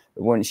yourself.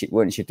 But once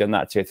you've done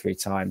that 2 or 3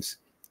 times,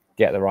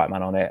 get the right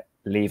man on it,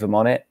 leave them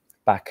on it,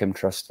 back them,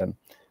 trust them.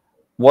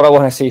 What I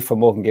want to see from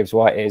Morgan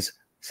Gibbs-White is,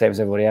 same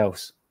as everybody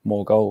else,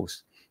 more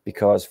goals.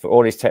 Because for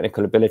all his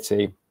technical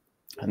ability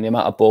and the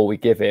amount of ball we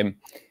give him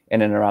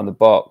in and around the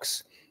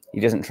box, he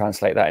doesn't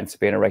translate that into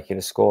being a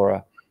regular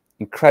scorer.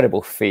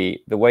 Incredible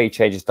feet, the way he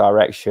changes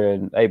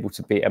direction, able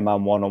to beat a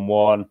man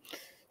one-on-one,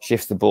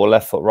 shifts the ball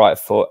left foot, right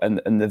foot,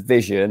 and the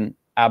vision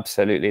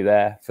absolutely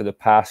there for the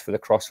pass, for the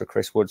cross for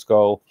Chris Wood's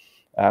goal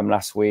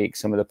last week,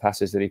 some of the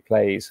passes that he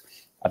plays.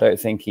 I don't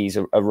think he's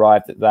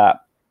arrived at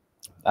that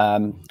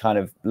kind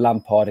of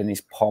Lampard in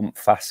his pomp,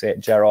 Facet,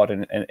 Gerrard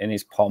in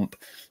his pomp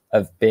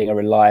of being a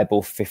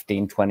reliable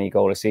 15, 20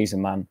 goal a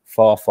season man.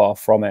 Far, far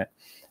from it.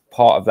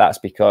 Part of that's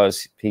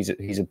because he's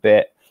a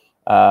bit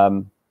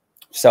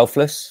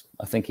selfless.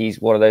 I think he's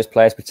one of those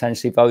players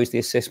potentially values the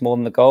assist more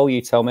than the goal,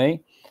 you tell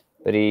me.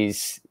 But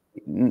he's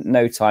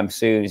no time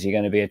soon is he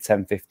going to be a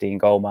 10, 15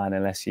 goal man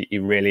unless he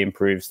really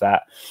improves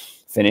that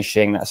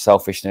finishing, that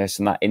selfishness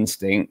and that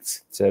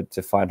instinct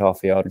to find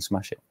half a yard and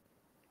smash it.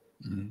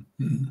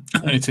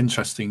 It's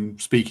interesting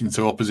speaking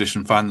to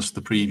opposition fans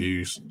for the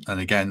previews, and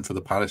again for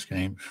the Palace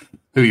game.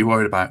 Who are you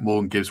worried about?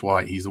 Morgan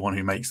Gibbs-White. He's the one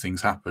who makes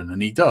things happen,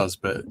 and he does.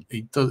 But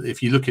he does.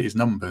 If you look at his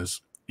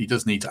numbers, he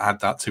does need to add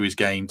that to his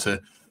game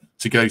to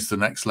go to the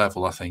next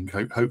level. I think,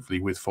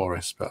 hopefully with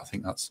Forest, but I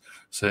think that's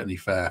certainly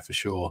fair for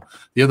sure.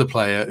 The other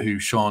player who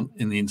shone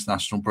in the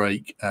international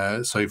break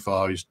so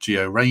far is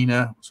Gio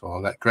Reyna. So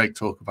I'll let Greg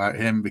talk about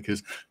him,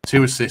 because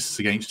 2 assists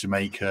against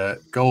Jamaica,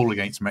 goal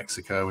against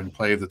Mexico, and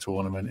play of the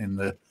tournament in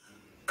the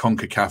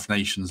CONCACAF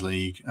Nations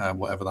League,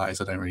 whatever that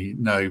is, I don't really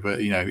know.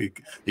 But, you know,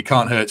 it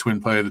can't hurt to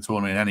win player of the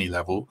tournament at any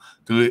level.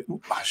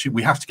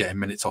 We have to get him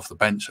minutes off the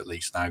bench at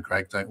least now,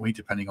 Greg, don't we,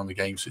 depending on the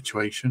game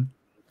situation?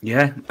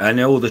 Yeah, and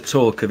all the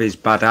talk of his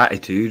bad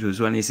attitude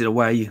was when he's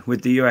away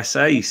with the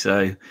USA.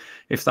 So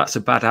if that's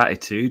a bad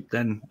attitude,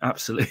 then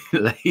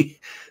absolutely.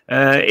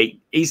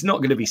 He's not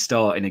going to be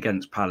starting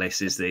against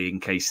Palace, is he,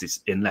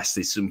 unless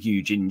there's some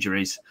huge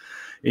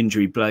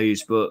injury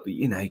blows. But,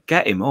 you know,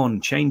 get him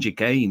on, change a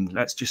game.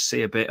 Let's just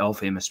see a bit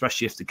of him,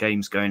 especially if the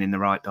game's going in the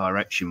right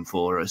direction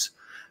for us.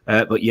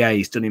 But yeah,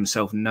 he's done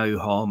himself no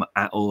harm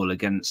at all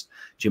against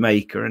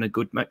Jamaica and a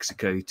good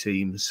Mexico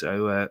team.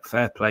 So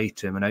fair play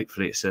to him, and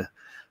hopefully it's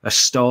a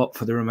start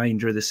for the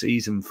remainder of the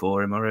season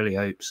for him. I really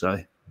hope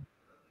so.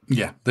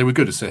 Yeah, they were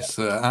good assists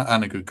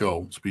and a good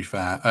goal, to be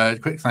fair.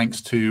 Quick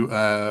thanks to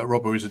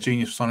Rob, who's a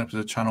genius, for signing up as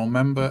a channel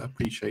member.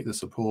 Appreciate the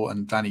support.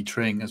 And Danny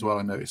Tring as well,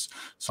 I noticed,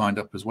 signed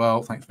up as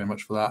well. Thanks very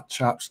much for that,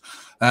 chaps.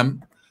 The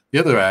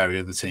other area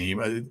of the team,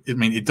 I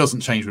mean, it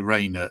doesn't change with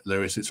Reyna,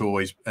 Lewis. It's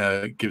always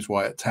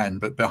Gibbs-White at 10.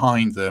 But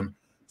behind them,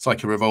 it's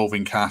like a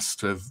revolving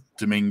cast of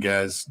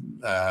Dominguez,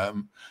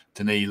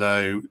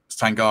 Danilo,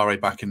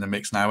 Sangare back in the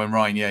mix now, and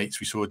Ryan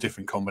Yates. We saw a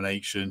different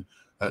combination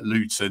at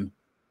Luton.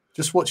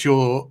 Just what's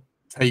your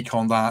take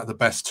on that? The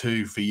best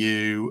 2 for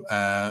you?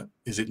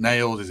 Is it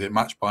nailed? Is it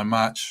match by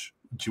match?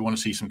 Do you want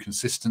to see some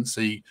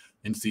consistency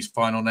into these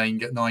final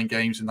 9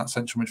 games in that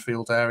central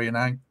midfield area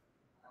now?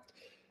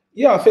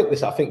 Yeah, I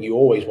think you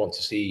always want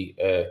to see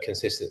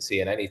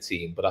consistency in any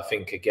team, but I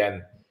think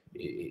again,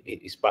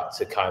 it's back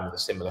to kind of the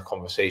similar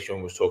conversation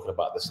when we were talking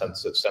about the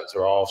centre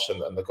halves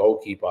and the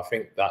goalkeeper. I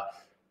think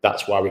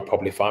that's why we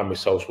probably find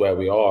ourselves where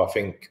we are. I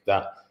think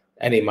that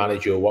any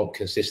manager will want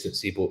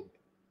consistency, but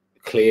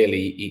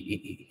clearly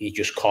he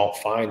just can't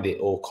find it,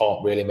 or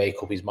can't really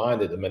make up his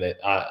mind at the minute.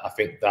 I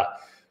think that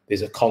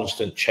there's a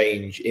constant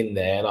change in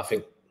there, and I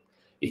think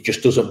it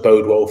just doesn't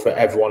bode well for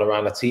everyone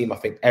around the team. I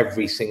think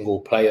every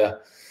single player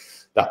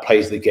that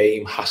plays the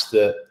game has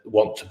to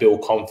want to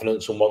build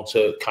confidence and want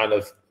to kind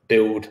of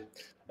build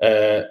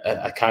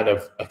a kind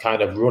of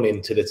run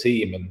into the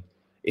team, and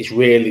it's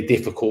really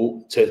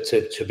difficult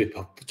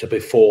to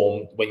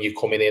perform when you're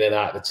coming in and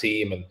out of the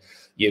team, and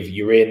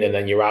you're in and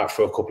then you're out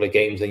for a couple of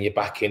games, then you're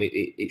back in.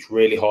 It's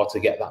really hard to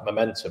get that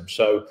momentum.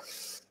 So,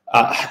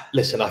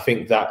 listen, I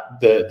think that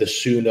the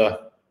sooner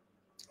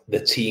the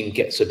team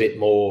gets a bit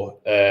more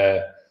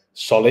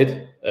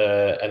solid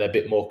and a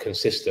bit more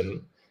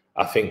consistent,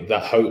 I think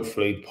that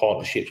hopefully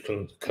partnerships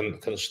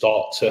can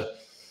start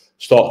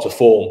to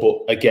form.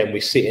 But again,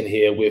 we're sitting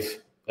here with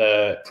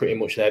pretty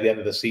much near the end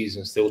of the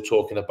season still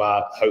talking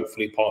about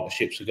hopefully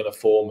partnerships are going to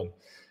form, and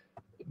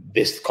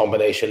this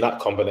combination, that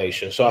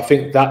combination. So I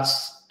think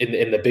that's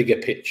in the bigger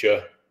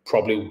picture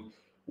probably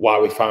why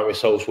we find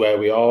ourselves where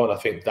we are, and I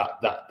think that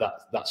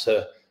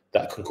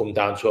can come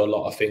down to a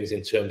lot of things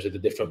in terms of the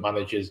different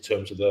managers, in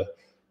terms of a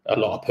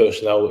lot of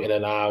personnel in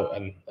and out,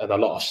 and a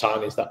lot of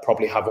signings that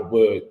probably haven't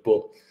worked.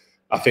 But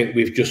I think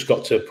we've just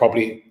got to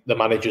the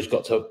manager's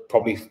got to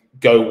probably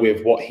go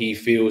with what he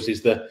feels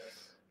is the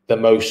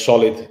most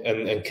solid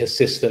and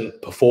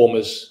consistent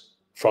performers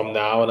from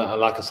now. And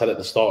like I said at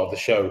the start of the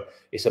show,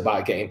 it's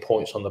about getting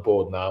points on the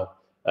board now.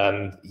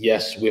 And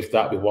yes, with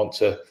that, we want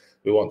to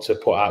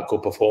put out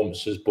good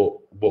performances,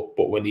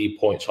 but we need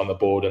points on the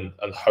board, and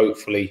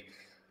hopefully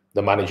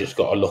the manager's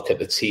got to look at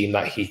the team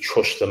that he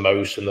trusts the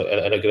most and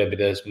are going to be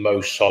the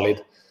most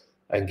solid,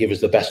 and give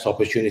us the best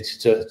opportunity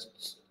to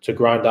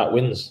grind out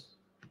wins.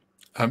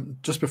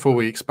 Just before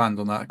we expand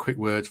on that, a quick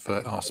word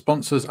for our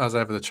sponsors. As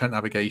ever, the Trent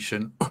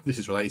Navigation. This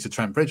is related to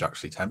Trent Bridge,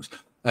 actually, Temps.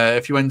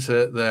 If you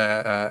enter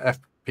their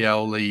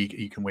FPL League,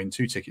 you can win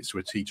 2 tickets to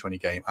a T20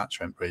 game at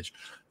Trent Bridge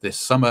this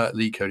summer.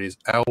 League code is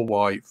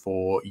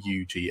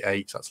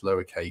LY4UG8. That's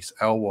lowercase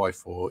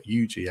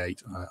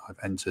LY4UG8. I've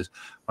entered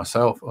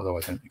myself, although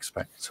I don't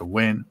expect to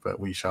win, but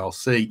we shall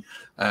see.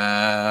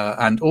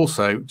 And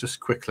also, just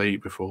quickly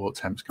before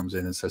Temps comes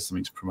in and says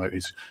something to promote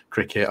his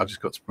cricket, I've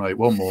just got to promote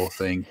one more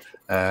thing.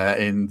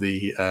 In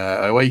the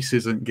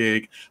Oasis and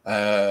gig,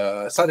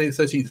 Saturday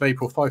the 13th of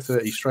April,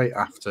 5:30, straight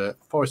after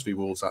Forest v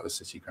Wolves at the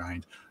City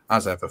Ground.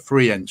 As ever,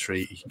 free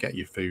entry. You can get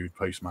your food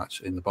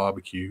post-match in the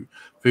barbecue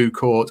food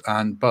court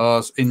and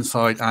bars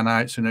inside and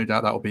out. So no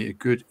doubt that will be a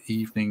good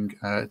evening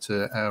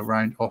to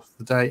round off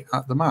the day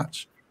at the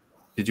match.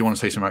 Did you want to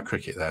say something about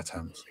cricket there,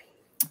 Thames?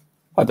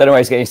 I don't know where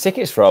he's getting his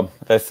tickets from.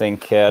 I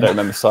don't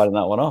remember signing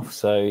that one off.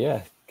 So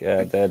yeah,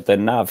 the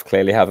Nav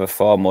clearly have a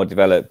far more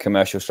developed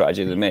commercial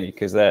strategy than me,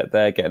 because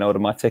they're getting hold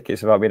of my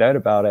tickets without me knowing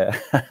about it.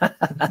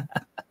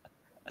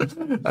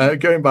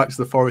 Going back to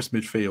the Forest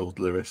midfield,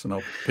 Lewis, and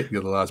I'll pick the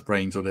other lad's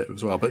brains on it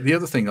as well. But the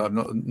other thing I've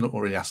not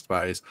already asked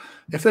about is,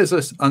 if there's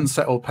this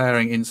unsettled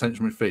pairing in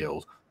central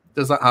midfield,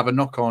 does that have a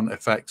knock-on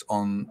effect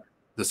on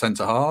the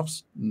centre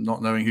halves,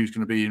 not knowing who's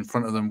going to be in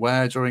front of them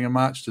where during a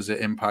match? Does it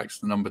impact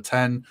the number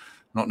 10,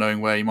 not knowing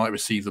where you might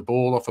receive the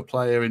ball off a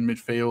player in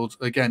midfield?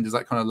 Again, does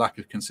that kind of lack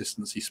of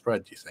consistency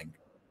spread, do you think?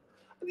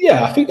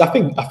 Yeah, I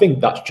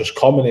think that's just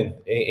common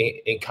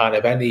in kind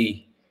of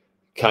any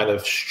kind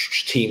of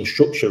team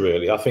structure,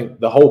 really. I think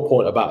the whole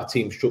point about a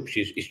team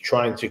structure is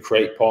trying to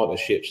create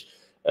partnerships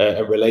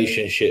and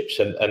relationships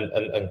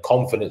and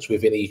confidence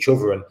within each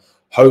other, and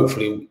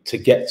hopefully to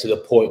get to the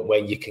point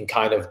when you can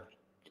kind of,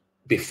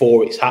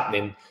 before it's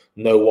happening,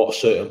 know what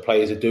certain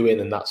players are doing,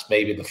 and that's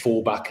maybe the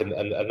fullback and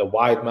the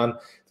wide man,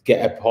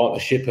 get a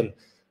partnership, and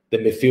the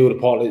midfielder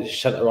partner, the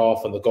centre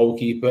half, and the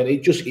goalkeeper, and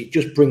it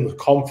just brings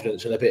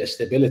confidence and a bit of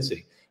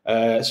stability.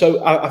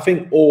 So I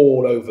think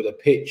all over the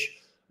pitch,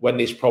 when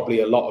there's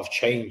probably a lot of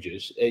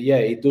changes,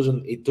 it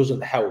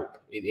doesn't help.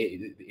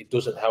 It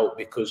doesn't help,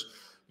 because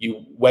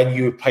when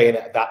you're playing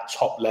at that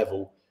top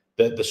level,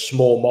 the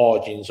small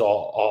margins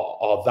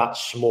are that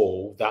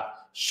small that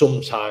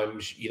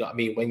sometimes, you know what I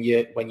mean, when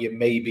you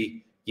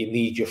maybe you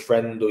need your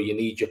friend or you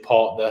need your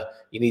partner,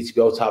 you need to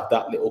be able to have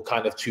that little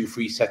kind of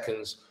 2-3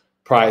 seconds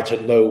prior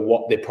to know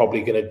what they're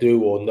probably going to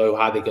do, or know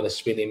how they're going to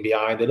spin in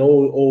behind, and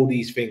all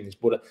these things.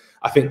 But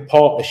I think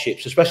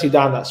partnerships, especially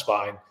down that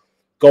spine,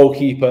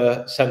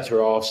 goalkeeper,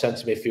 centre half,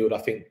 centre midfield, I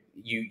think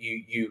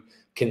you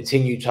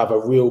continue to have a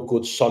real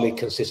good, solid,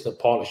 consistent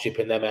partnership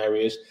in them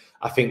areas.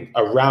 I think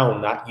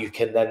around that you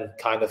can then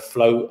kind of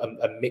float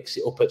and mix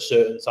it up at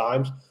certain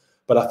times.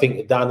 But I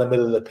think down the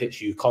middle of the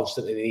pitch, you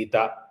constantly need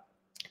that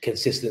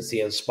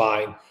consistency and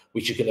spine,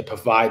 which is going to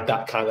provide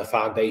that kind of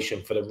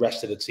foundation for the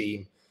rest of the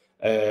team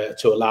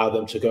to allow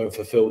them to go and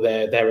fulfil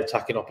their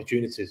attacking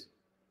opportunities.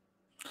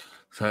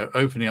 So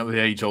opening up the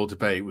age-old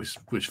debate,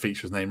 which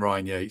features the name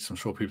Ryan Yates, I'm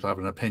sure people have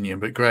an opinion.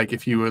 But Greg,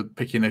 if you were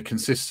picking a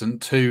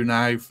consistent 2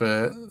 now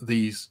for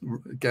these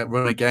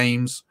run of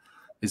games,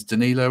 is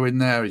Danilo in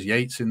there? Is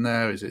Yates in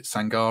there? Is it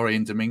Sangare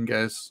and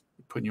Dominguez?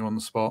 Putting you on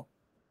the spot.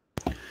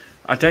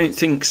 I don't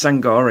think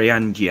Sangare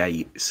and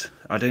Yates.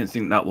 I don't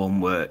think that one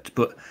worked,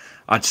 but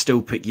I'd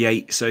still pick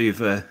Yates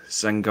over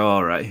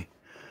Sangare.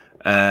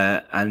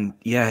 And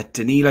yeah,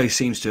 Danilo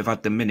seems to have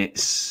had the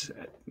minutes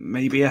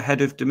maybe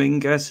ahead of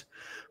Dominguez.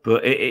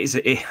 But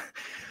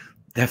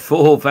they're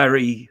four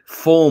very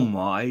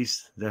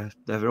form-wise.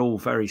 They're all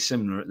very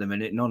similar at the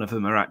minute. None of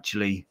them are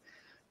actually,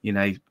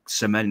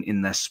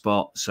 cementing their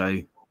spot. So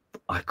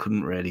I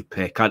couldn't really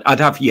pick. I'd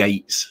have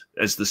Yates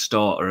as the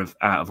starter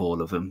out of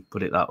all of them.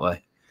 Put it that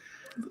way.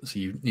 So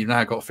you've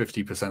now got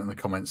 50% of the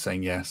comments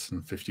saying yes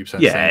and 50%.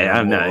 Yeah,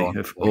 I know.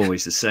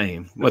 Always the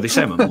same. Well, they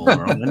say I'm a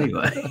moron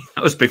anyway.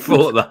 That was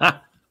before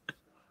that.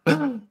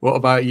 What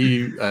about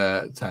you,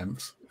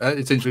 Temps?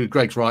 It's interesting.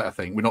 Greg's right, I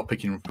think. We're not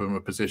picking from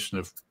a position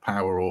of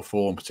power or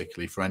form,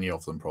 particularly for any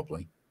of them,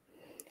 probably.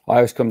 I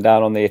always come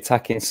down on the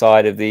attacking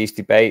side of these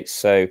debates.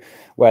 So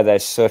where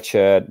there's such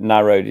a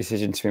narrow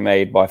decision to be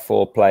made by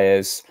 4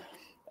 players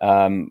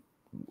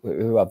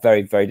who have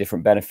very, very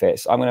different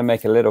benefits, I'm going to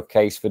make a little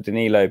case for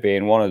Danilo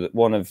being one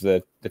of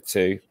the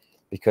 2,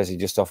 because he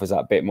just offers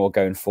that bit more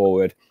going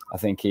forward. I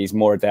think he's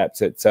more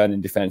adept at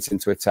turning defence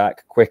into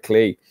attack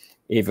quickly,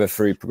 either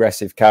through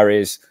progressive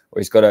carries, or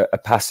he's got a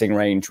passing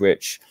range,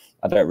 which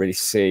I don't really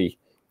see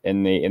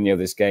in the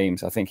others'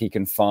 games. I think he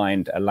can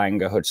find a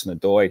Langer,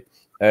 Hudson-Odoi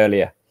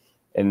earlier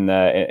in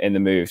the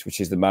moves, which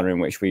is the manner in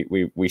which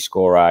we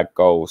score our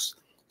goals.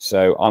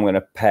 So I'm going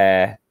to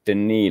pair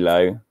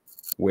Danilo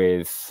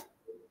with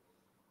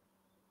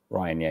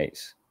Ryan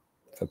Yates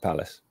for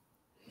Palace.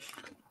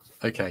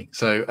 Okay,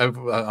 so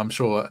I'm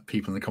sure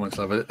people in the comments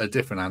have a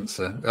different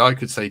answer. I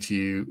could say to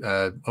you,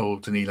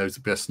 Danilo's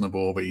the best on the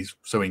ball, but he's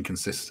so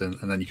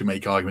inconsistent, and then you can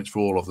make arguments for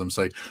all of them.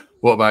 So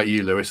what about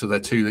you, Lewis? Are there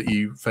 2 that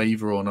you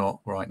favour or not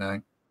right now?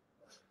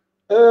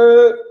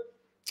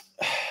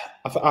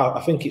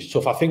 I think it's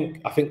tough. I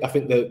think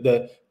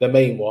the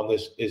main one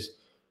is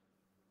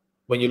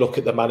when you look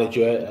at the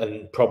manager,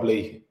 and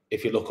probably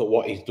if you look at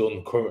what he's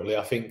done currently,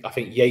 I think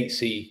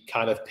Yatesy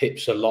kind of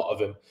pips a lot of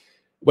them.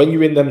 When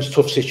you're in them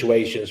tough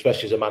situations,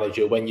 especially as a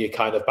manager, when you're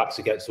kind of backs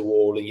against the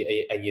wall and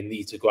you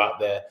need to go out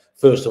there,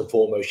 first and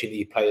foremost, you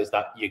need players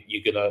that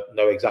you're going to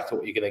know exactly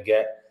what you're going to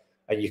get,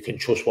 and you can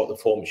trust what the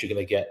performance you're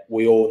going to get.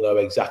 We all know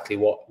exactly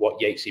what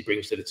Yatesy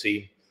brings to the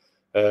team.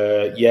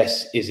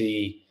 Yes, is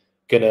he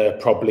going to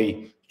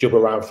probably jump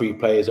around 3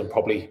 players and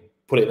probably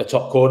put it in the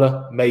top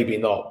corner? Maybe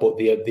not, but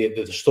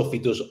the stuff he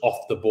does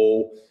off the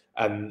ball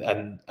and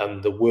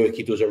the work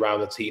he does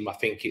around the team, I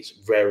think it's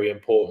very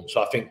important.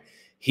 So I think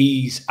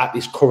he's at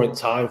this current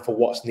time for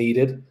what's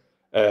needed.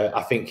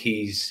 I think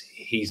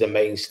he's a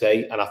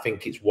mainstay, and I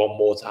think it's one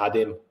more to add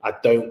him. I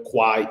don't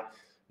quite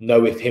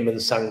know if him and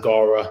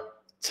Sangare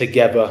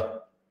together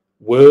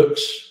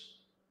works.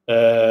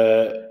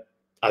 I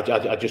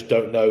just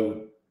don't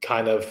know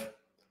kind of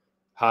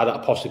how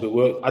that possibly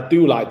works. I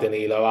do like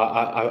Danilo.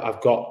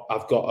 I've got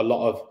a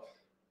lot of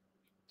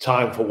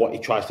time for what he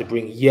tries to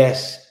bring.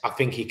 Yes, I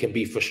think he can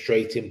be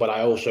frustrating, but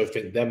I also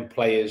think them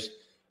players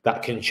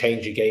that can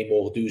change a game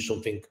or do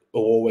something are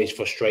always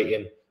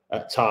frustrating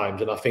at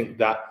times. And I think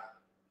that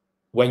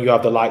when you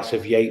have the likes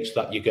of Yates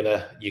that you're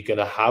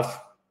gonna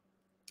have,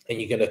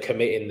 and you're gonna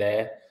commit in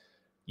there,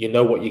 you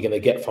know what you're gonna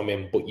get from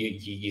him, but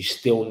you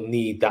still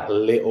need that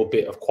little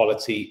bit of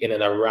quality in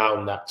and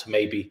around that to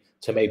maybe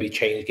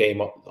change game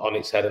on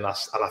its head. And I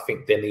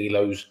think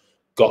Danilo's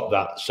got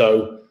that.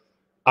 So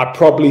I'd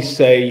probably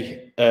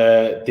say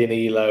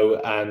Danilo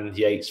and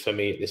Yates for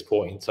me at this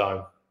point in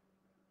time.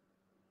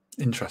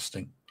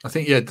 Interesting. I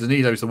think, yeah,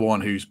 Danilo's the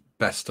one who's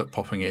best at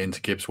popping it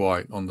into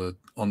Gibbs-White on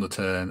the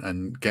turn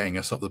and getting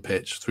us up the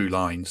pitch through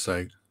lines.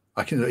 So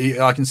I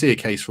can see a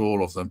case for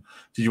all of them.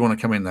 Did you want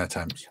to come in there,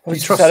 Temps? Do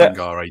you trust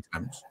Sangare,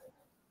 Temps?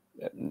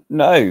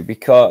 No,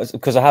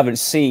 because I haven't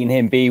seen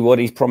him be what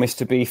he's promised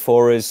to be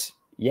for us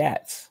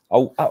yet.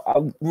 I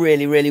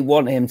really, really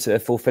want him to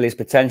fulfill his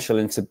potential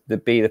and to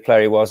be the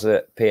player he was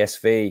at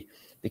PSV.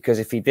 Because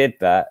if he did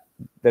that,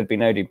 there'd be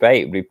no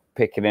debate. We'd be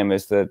picking him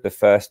as the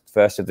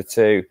first of the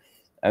two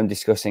and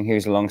discussing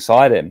who's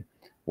alongside him.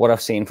 What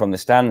I've seen from the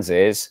stands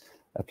is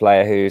a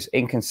player who's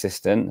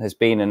inconsistent, has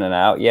been in and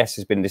out. Yes,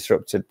 has been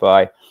disrupted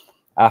by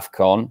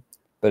AFCON,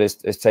 but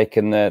has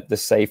taken the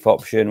safe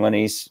option when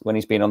he's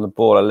been on the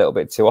ball a little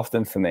bit too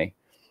often for me.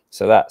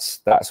 So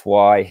that's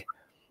why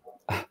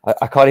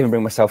I can't even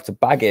bring myself to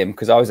bag him,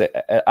 because I was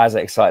as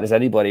excited as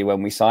anybody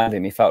when we signed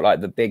him. He felt like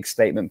the big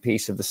statement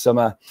piece of the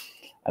summer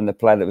and the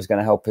player that was going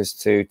to help us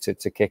to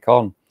kick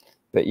on.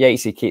 But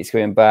Yatesy keeps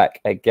coming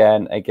back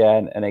again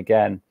and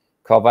again.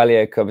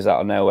 Carvalho comes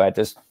out of nowhere,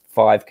 does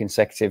 5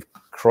 consecutive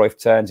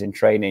Cruyff turns in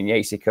training.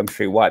 Yatesy comes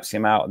through, wipes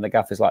him out, and the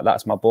gaffer's like,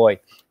 that's my boy.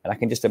 And I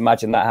can just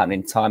imagine that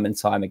happening time and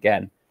time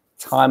again.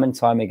 Time and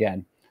time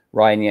again.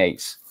 Ryan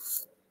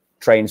Yates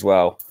trains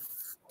well,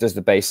 does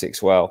the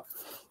basics well,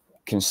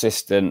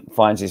 consistent,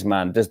 finds his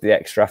man, does the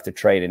extra after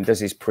training, does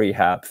his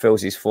prehab,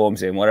 fills his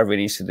forms in, whatever he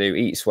needs to do,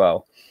 eats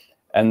well.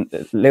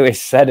 And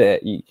Lewis said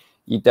it,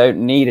 you don't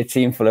need a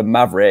team full of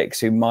mavericks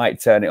who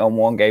might turn it on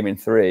one game in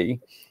 3.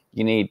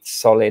 You need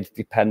solid,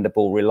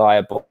 dependable,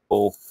 reliable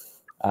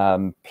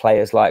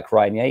players like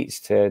Ryan Yates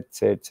to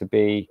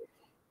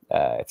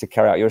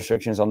carry out your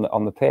instructions on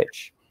the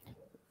pitch.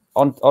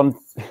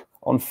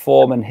 On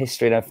form and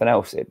history and everything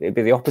else, it'd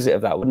be the opposite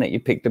of that, wouldn't it? You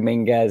pick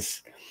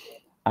Dominguez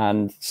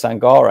and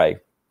Sangare,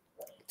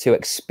 2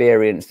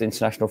 experienced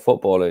international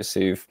footballers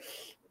who've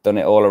done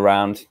it all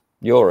around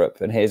Europe,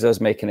 and here's us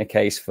making a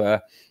case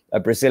for a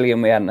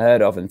Brazilian we hadn't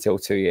heard of until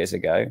 2 years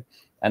ago,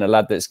 and a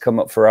lad that's come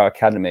up for our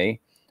academy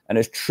and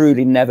has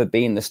truly never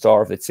been the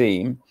star of the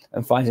team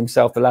and finds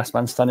himself the last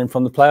man standing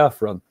from the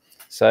playoff run.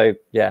 So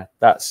yeah,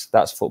 that's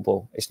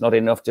football. It's not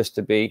enough just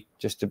to be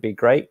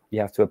great. You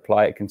have to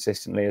apply it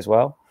consistently as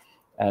well,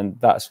 and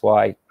that's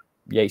why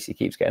Yatesy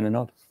keeps getting the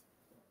nod.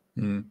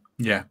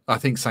 Yeah, I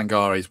think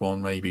Sangare's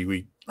one maybe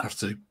we have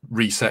to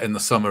reset in the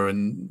summer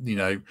and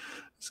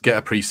get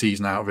a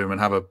pre-season out of him and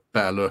have a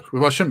better look.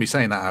 Well, I shouldn't be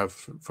saying that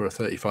for a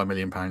 £35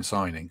 million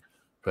signing,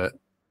 but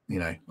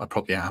I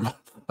probably am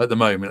at the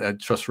moment. I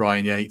trust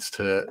Ryan Yates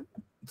to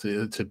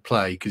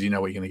play, because you know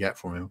what you're going to get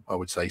from him, I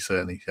would say,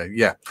 certainly. So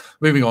yeah,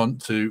 moving on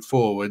to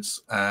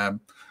forwards.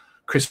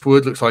 Chris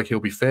Wood looks like he'll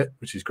be fit,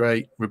 which is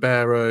great.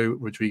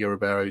 Rodrigo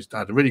Ribeiro's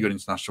had a really good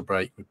international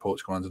break with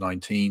Portugal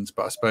under-19s,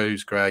 but I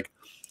suppose, Greg,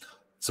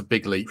 it's a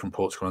big leap from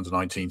Portugal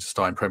under-19s to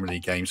starting Premier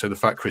League games. So the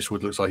fact Chris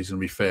Wood looks like he's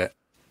going to be fit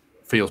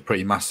feels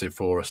pretty massive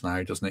for us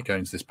now, doesn't it,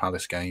 going to this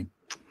Palace game?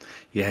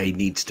 Yeah, he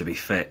needs to be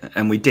fit.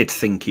 And we did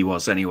think he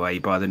was anyway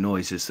by the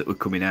noises that were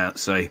coming out.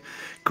 So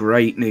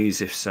great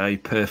news if so.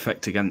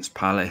 Perfect against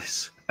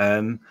Palace.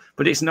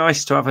 But it's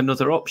nice to have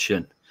another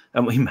option.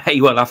 And we may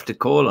well have to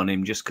call on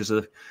him just because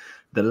of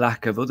the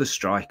lack of other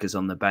strikers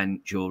on the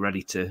bench or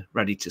ready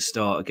to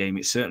start a game.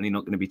 It's certainly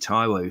not going to be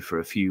Taiwo for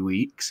a few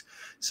weeks.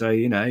 So,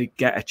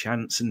 get a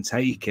chance and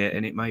take it.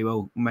 And it may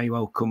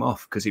well come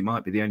off because he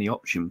might be the only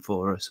option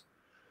for us.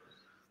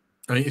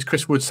 I mean, is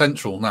Chris Wood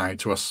central now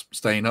to us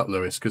staying up,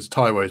 Lewis? Because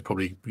Taiwo is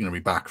probably going to be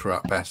back for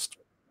at best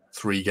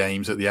 3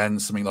 games at the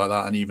end, something like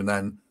that. And even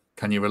then,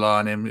 can you rely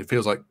on him? It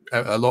feels like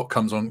a lot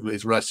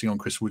is resting on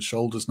Chris Wood's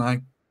shoulders now.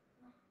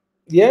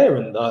 Yeah,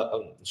 and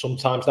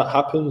sometimes that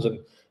happens.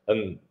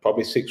 And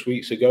probably 6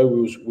 weeks ago,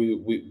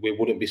 we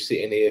wouldn't be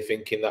sitting here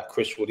thinking that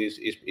Chris Wood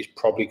is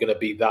probably going to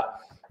be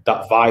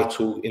that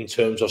vital in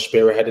terms of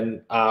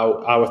spearheading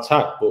our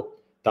attack. But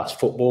that's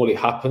football. It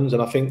happens,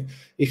 and I think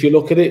if you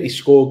look at it, he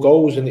scored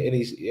goals, and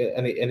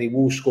he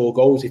will score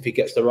goals if he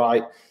gets the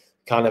right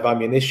kind of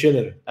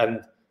ammunition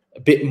and a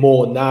bit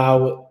more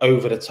now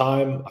over the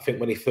time. I think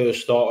when he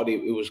first started,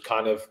 it was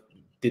kind of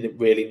didn't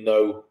really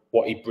know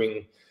what he'd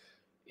bring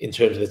in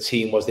terms of the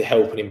team. Was they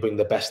helping him bring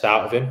the best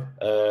out of him?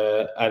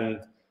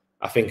 And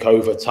I think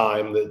over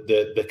time,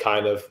 the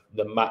kind of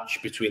the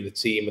match between the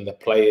team and the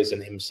players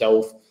and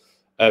himself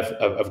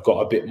have got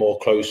a bit more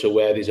closer,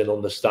 where there's an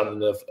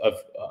understanding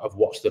of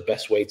what's the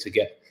best way to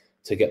get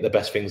get the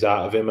best things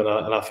out of him. And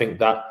I think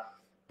that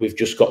we've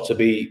just got to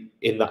be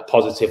in that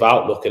positive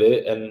outlook at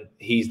it. And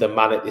he's the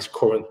man at this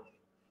current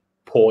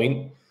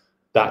point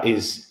that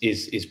is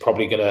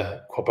probably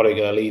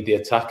gonna lead the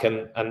attack,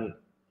 and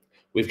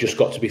we've just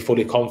got to be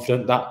fully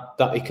confident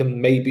that he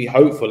can maybe,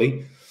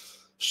 hopefully,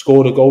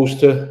 score the goals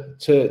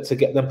to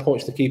get them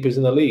points to keep us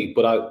in the league.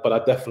 But I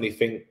definitely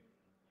think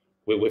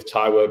with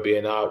Taiwo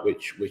being out,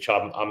 which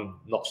I'm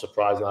not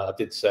surprised. I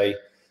did say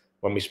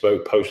when we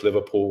spoke post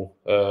Liverpool,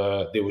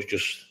 there was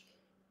just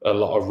a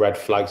lot of red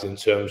flags in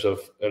terms of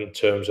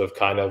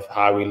kind of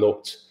how he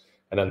looked,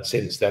 and then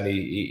since then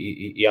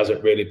he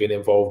hasn't really been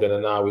involved in,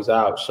 and now he's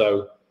out.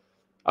 So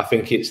I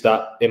think it's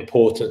that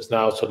importance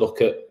now to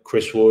look at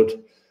Chris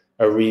Wood.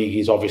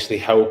 Origi's obviously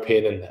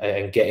helping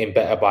and getting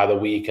better by the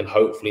week, and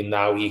hopefully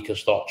now he can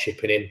start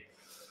chipping in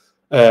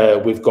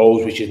with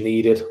goals, which is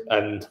needed.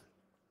 And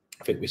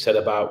I think we said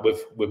about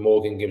with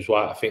Morgan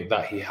Gibbs-White, I think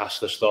that he has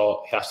to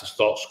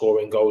start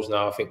scoring goals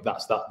now. I think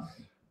that's that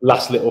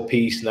last little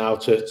piece now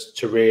to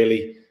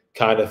really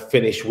kind of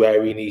finish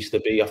where he needs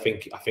to be. I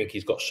think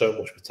he's got so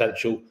much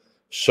potential,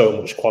 so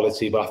much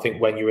quality, but I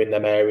think when you're in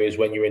them areas,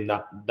 when you're in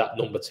that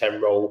number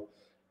 10 role,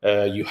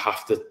 you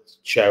have to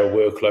share a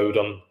workload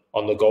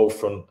on the goal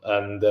front,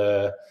 and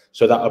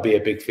so that'll be a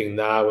big thing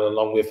now, and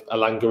along with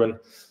Elanga and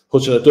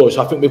Hudson-Odoi.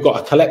 So I think we've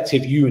got a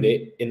collective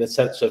unit in the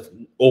sense of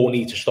all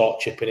need to start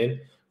chipping in.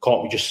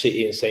 Can't we just sit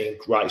here and saying,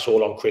 right, it's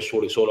all on Chris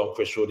Wood,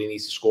 he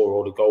needs to score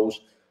all the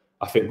goals.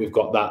 I think we've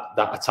got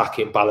that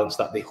attacking balance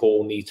that they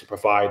all need to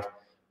provide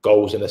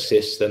goals and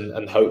assists,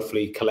 and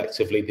hopefully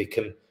collectively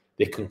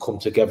they can come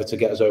together to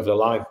get us over the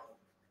line.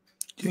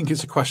 Do you think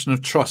it's a question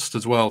of trust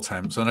as well,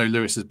 Temps? I know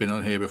Lewis has been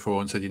on here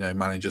before and said,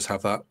 managers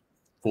have that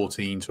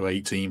 14 to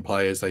 18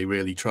 players they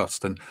really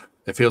trust, and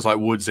it feels like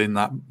Wood's in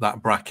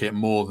that bracket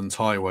more than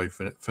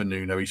Taiwo for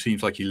Nuno. He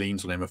seems like he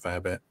leans on him a fair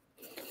bit.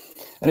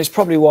 And it's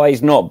probably why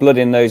he's not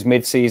blooding those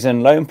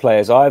mid-season loan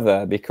players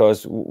either,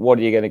 because what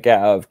are you going to get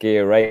out of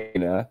Ola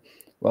Aina?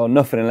 Well,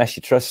 nothing unless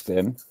you trust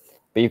him.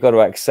 But you've got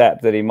to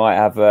accept that he might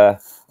have a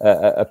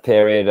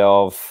period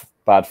of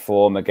bad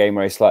form, a game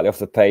where he's slightly off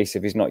the pace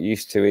if he's not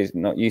used to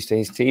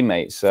his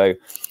teammates. So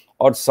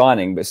odd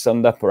signing, but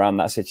summed up around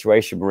that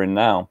situation we're in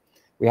now.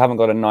 We haven't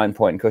got a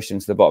 9-point cushion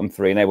to the bottom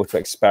three and able to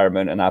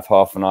experiment and have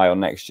half an eye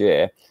on next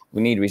year.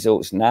 We need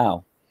results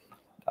now.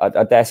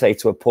 I dare say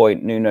to a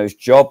point, Nuno's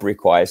job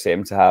requires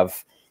him to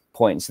have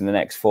points in the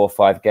next 4 or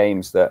 5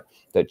 games that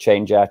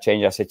change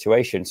our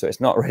situation. So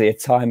it's not really a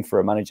time for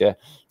a manager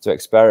to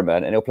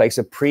experiment, and he'll place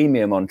a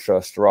premium on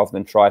trust rather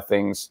than try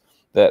things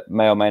that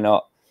may or may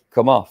not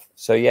come off.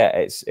 So yeah,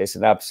 it's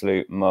an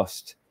absolute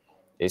must.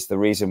 It's the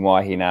reason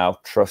why he now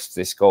trusts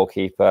this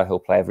goalkeeper. He'll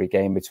play every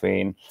game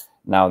between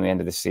now and the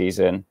end of the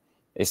season.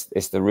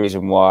 It's the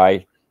reason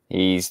why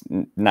he's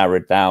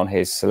narrowed down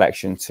his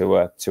selection to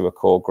a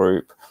core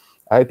group.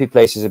 I hope he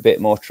places a bit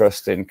more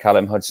trust in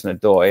Callum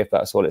Hudson-Odoi, if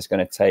that's all it's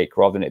going to take,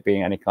 rather than it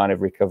being any kind of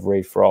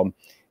recovery from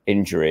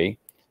injury.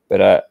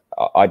 But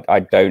I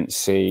don't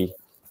see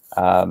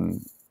Ola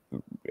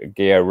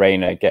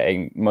Aina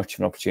getting much of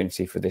an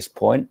opportunity for this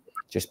point,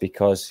 just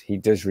because he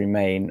does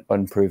remain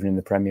unproven in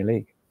the Premier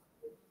League.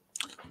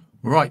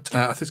 Right,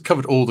 I think it's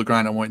covered all the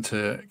ground I wanted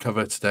to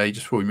cover today.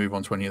 Just before we move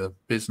on to any other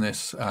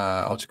business,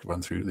 I'll just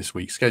run through this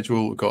week's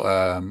schedule. We've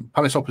got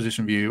Palace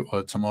Opposition View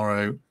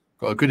tomorrow.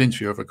 Got a good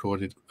interview I've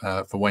recorded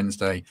for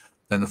Wednesday.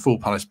 Then the full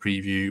Palace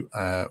preview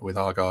with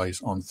our guys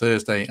on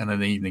Thursday, and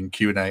an evening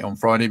Q&A on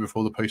Friday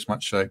before the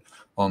post-match show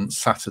on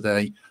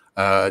Saturday.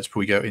 Just before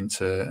we go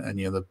into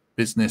any other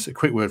business, a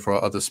quick word for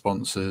our other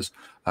sponsors.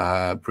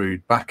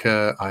 Brewed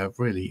Backer. I have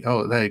really...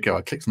 Oh, there you go.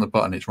 I clicked on the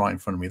button. It's right in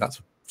front of me. That's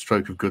a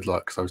stroke of good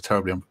luck because I was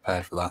terribly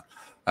unprepared for that.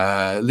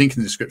 Link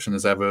in the description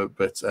as ever,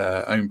 but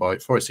owned by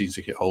Forest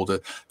season ticket holder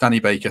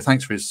Danny Baker.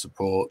 Thanks for his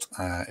support.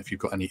 If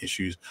you've got any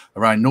issues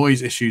around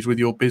noise issues with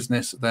your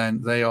business,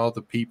 then they are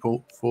the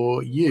people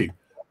for you.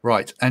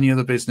 Right, any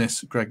other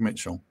business, Greg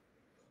Mitchell?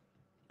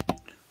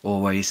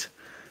 Always.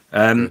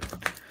 The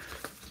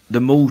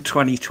Mull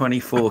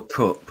 2024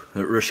 Cup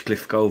at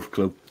Rushcliffe Golf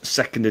Club,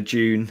 2nd of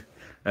June.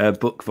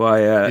 Booked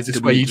via... Is this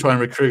where you try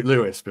and recruit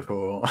Lewis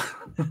before?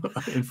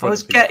 I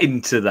was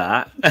getting to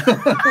that.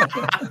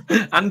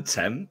 And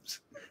Temps.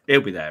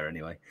 He'll be there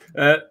anyway.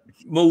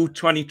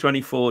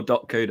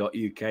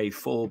 Mull2024.co.uk,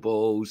 4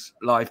 balls,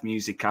 live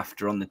music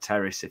after on the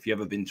terrace. If you've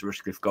ever been to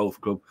Rushcliffe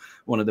Golf Club,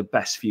 one of the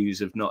best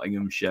views of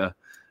Nottinghamshire.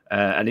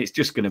 And it's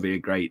just going to be a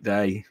great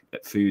day.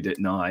 Food at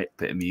night,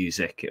 bit of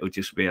music. It'll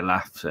just be a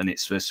laugh, and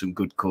it's for some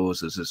good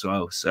causes as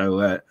well.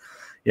 So,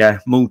 yeah,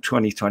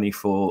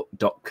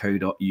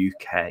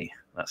 mull2024.co.uk.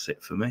 That's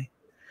it for me.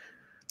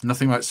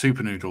 Nothing like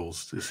super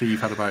noodles. You see,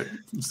 you've had about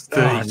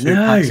 32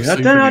 packs of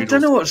super noodles. I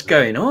don't know what's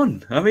going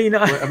on. I mean,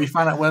 have you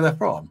found out where they're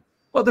from?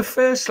 Well, the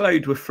first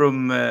load were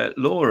from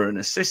Laura and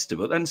her sister,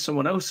 but then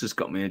someone else has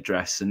got my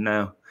address and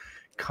now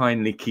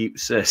kindly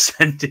keeps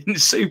sending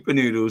super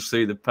noodles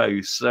through the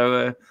post.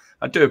 So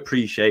I do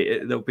appreciate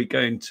it. They'll be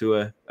going to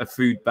a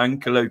food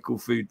bank, a local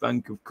food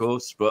bank, of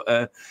course.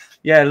 But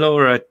yeah,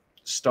 Laura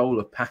stole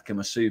a pack of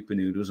my super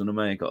noodles and I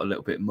may have got a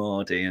little bit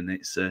mardy, and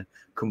it's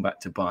come back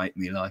to bite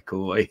me like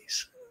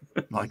always.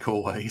 Like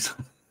always.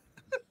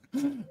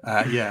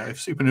 Yeah,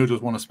 if Super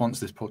Noodles want to sponsor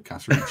this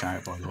podcast, reach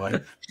out, by the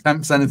way.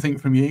 Temps, anything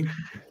from you?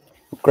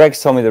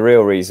 Greg's told me the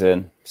real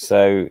reason.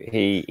 So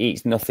he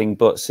eats nothing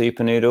but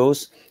super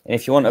noodles. And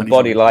if you want a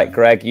body like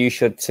Greg, you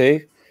should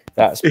too.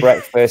 That's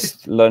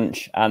breakfast,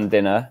 lunch, and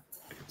dinner.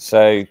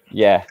 So,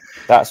 yeah,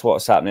 that's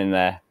what's happening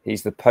there.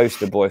 He's the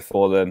poster boy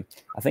for them.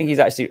 I think he's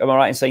actually, am I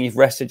right in saying you've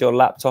rested your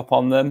laptop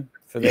on them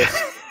for this?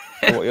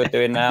 For what you're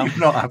doing now? You're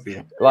not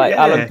happy. Like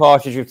Alan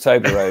Partridge with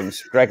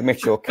Toblerones, Greg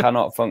Mitchell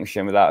cannot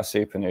function without a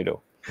super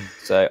noodle.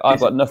 So I've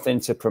got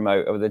nothing to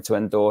promote other than to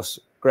endorse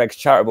Greg's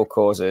charitable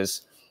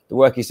causes, the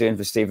work he's doing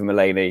for Stephen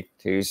Mullally,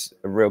 who's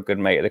a real good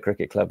mate at the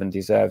cricket club and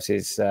deserves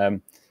his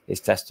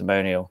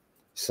testimonial.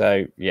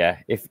 So yeah,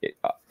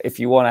 if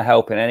you want to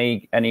help in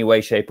any way,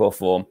 shape or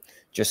form,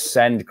 just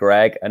send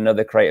Greg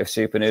another crate of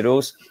super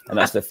noodles, and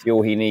that's the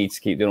fuel he needs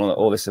to keep doing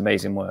all this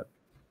amazing work.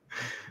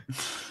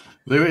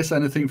 Lewis,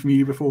 anything from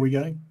you before we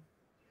go?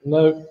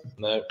 No,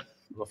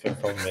 nothing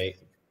from me.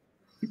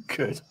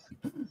 Good,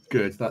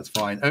 that's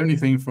fine. Only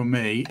thing from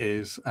me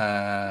is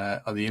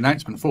the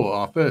announcement for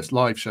our first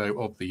live show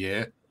of the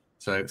year.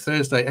 So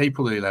Thursday,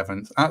 April the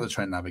 11th at the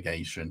Trent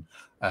Navigation.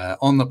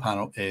 On the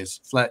panel is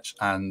Fletch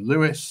and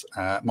Lewis.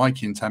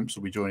 Mikey and Temps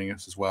will be joining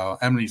us as well.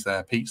 Emily's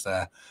there, Pete's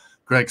there.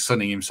 Greg's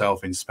sunning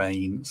himself in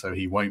Spain, so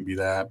he won't be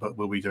there, but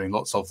we'll be doing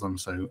lots of them.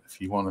 So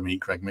if you want to meet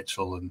Greg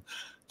Mitchell and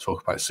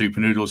talk about super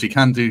noodles, you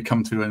can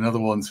come to another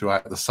one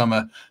throughout the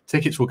summer.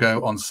 Tickets will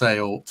go on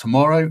sale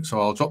tomorrow,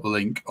 so I'll drop the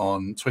link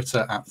on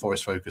Twitter at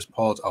Forest Focus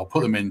Pod. I'll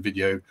put them in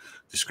video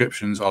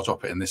descriptions. I'll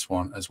drop it in this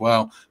one as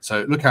well.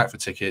 So look out for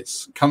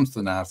tickets. Come to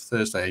the Nav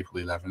Thursday,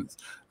 April 11th,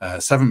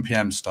 7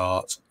 p.m.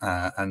 start,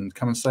 and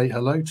come and say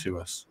hello to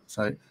us.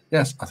 So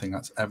yes, I think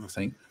that's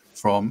everything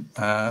from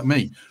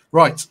me.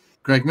 Right,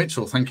 Greg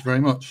Mitchell, thank you very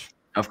much.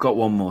 I've got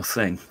one more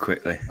thing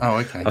quickly. Oh,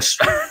 okay.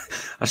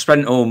 I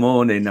spent all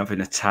morning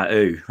having a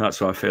tattoo. That's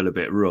why I feel a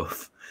bit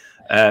rough.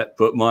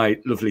 But my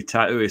lovely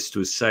tattooist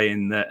was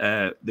saying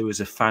that there was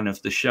a fan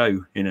of the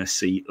show in her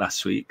seat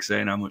last week,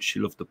 saying how much she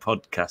loved the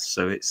podcast.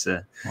 So it's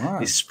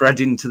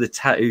spread into the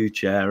tattoo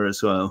chair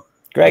as well.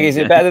 Greg, is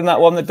it better than that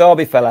one the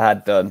Derby fella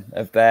had done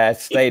of their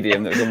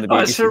stadium that was on the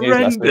BBC That's News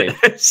last week?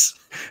 horrendous.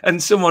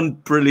 And someone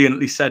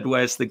brilliantly said,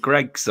 "Where's the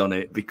Gregs on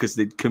it?" Because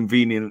they'd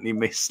conveniently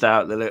missed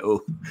out the little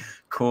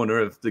corner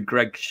of the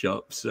Greg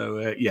shop.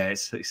 So yeah,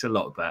 it's a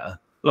lot better,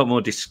 a lot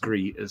more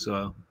discreet as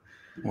well.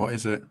 What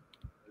is it?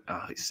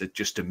 Oh, it's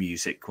just a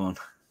music one.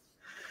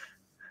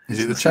 Is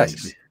it the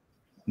Chase?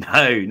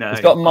 No.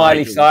 He's got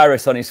Miley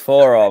Cyrus on his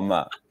forearm,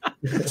 Matt.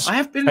 I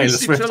have been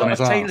listening to a lot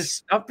of Taylor.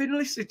 I've been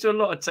listening to a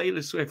lot of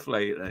Taylor Swift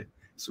lately.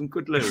 Some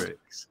good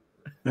lyrics.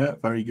 Yeah,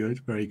 very good,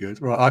 very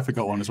good. Right, I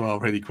forgot one as well,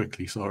 really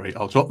quickly. Sorry,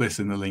 I'll drop this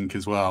in the link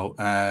as well.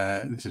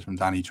 This is from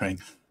Danny Train,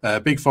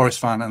 big Forest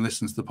fan and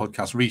listens to the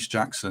podcast. Reece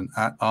Jackson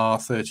at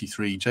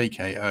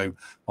R33JKO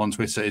on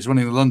Twitter is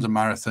running the London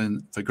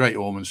Marathon for Great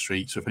Ormond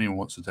Street. So if anyone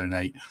wants to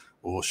donate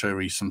or show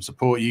Reece some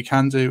support, you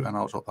can do, and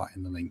I'll drop that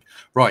in the link.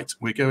 Right,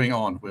 we're going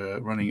on. We're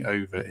running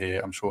over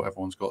here. I'm sure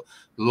everyone's got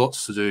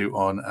lots to do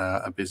on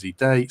a busy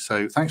day.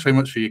 So thanks very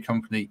much for your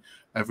company,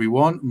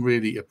 everyone.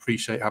 Really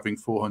appreciate having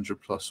 400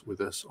 plus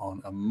with us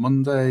on a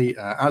Monday.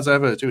 As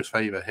ever, do us a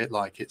favor, hit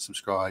like, hit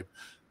subscribe.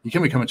 You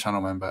can become a channel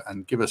member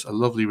and give us a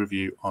lovely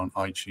review on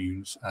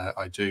iTunes.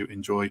 I do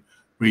enjoy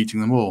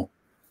reading them all.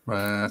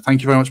 Thank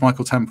you very much,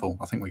 Michael Temple.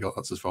 I think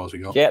that's as far as we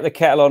got. Get the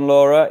kettle on,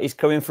 Laura. He's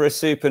coming for a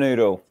super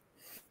noodle.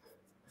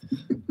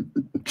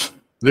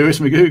 Lewis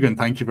McGugan,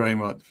 thank you very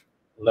much.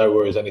 No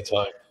worries,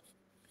 anytime.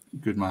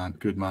 Good man,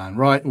 good man.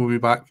 Right, we'll be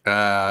back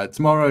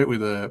tomorrow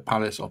with a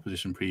Palace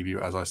opposition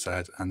preview, as I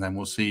said, and then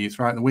we'll see you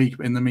throughout the week.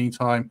 But in the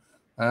meantime,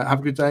 have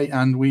a good day,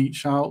 and we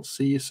shall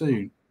see you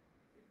soon.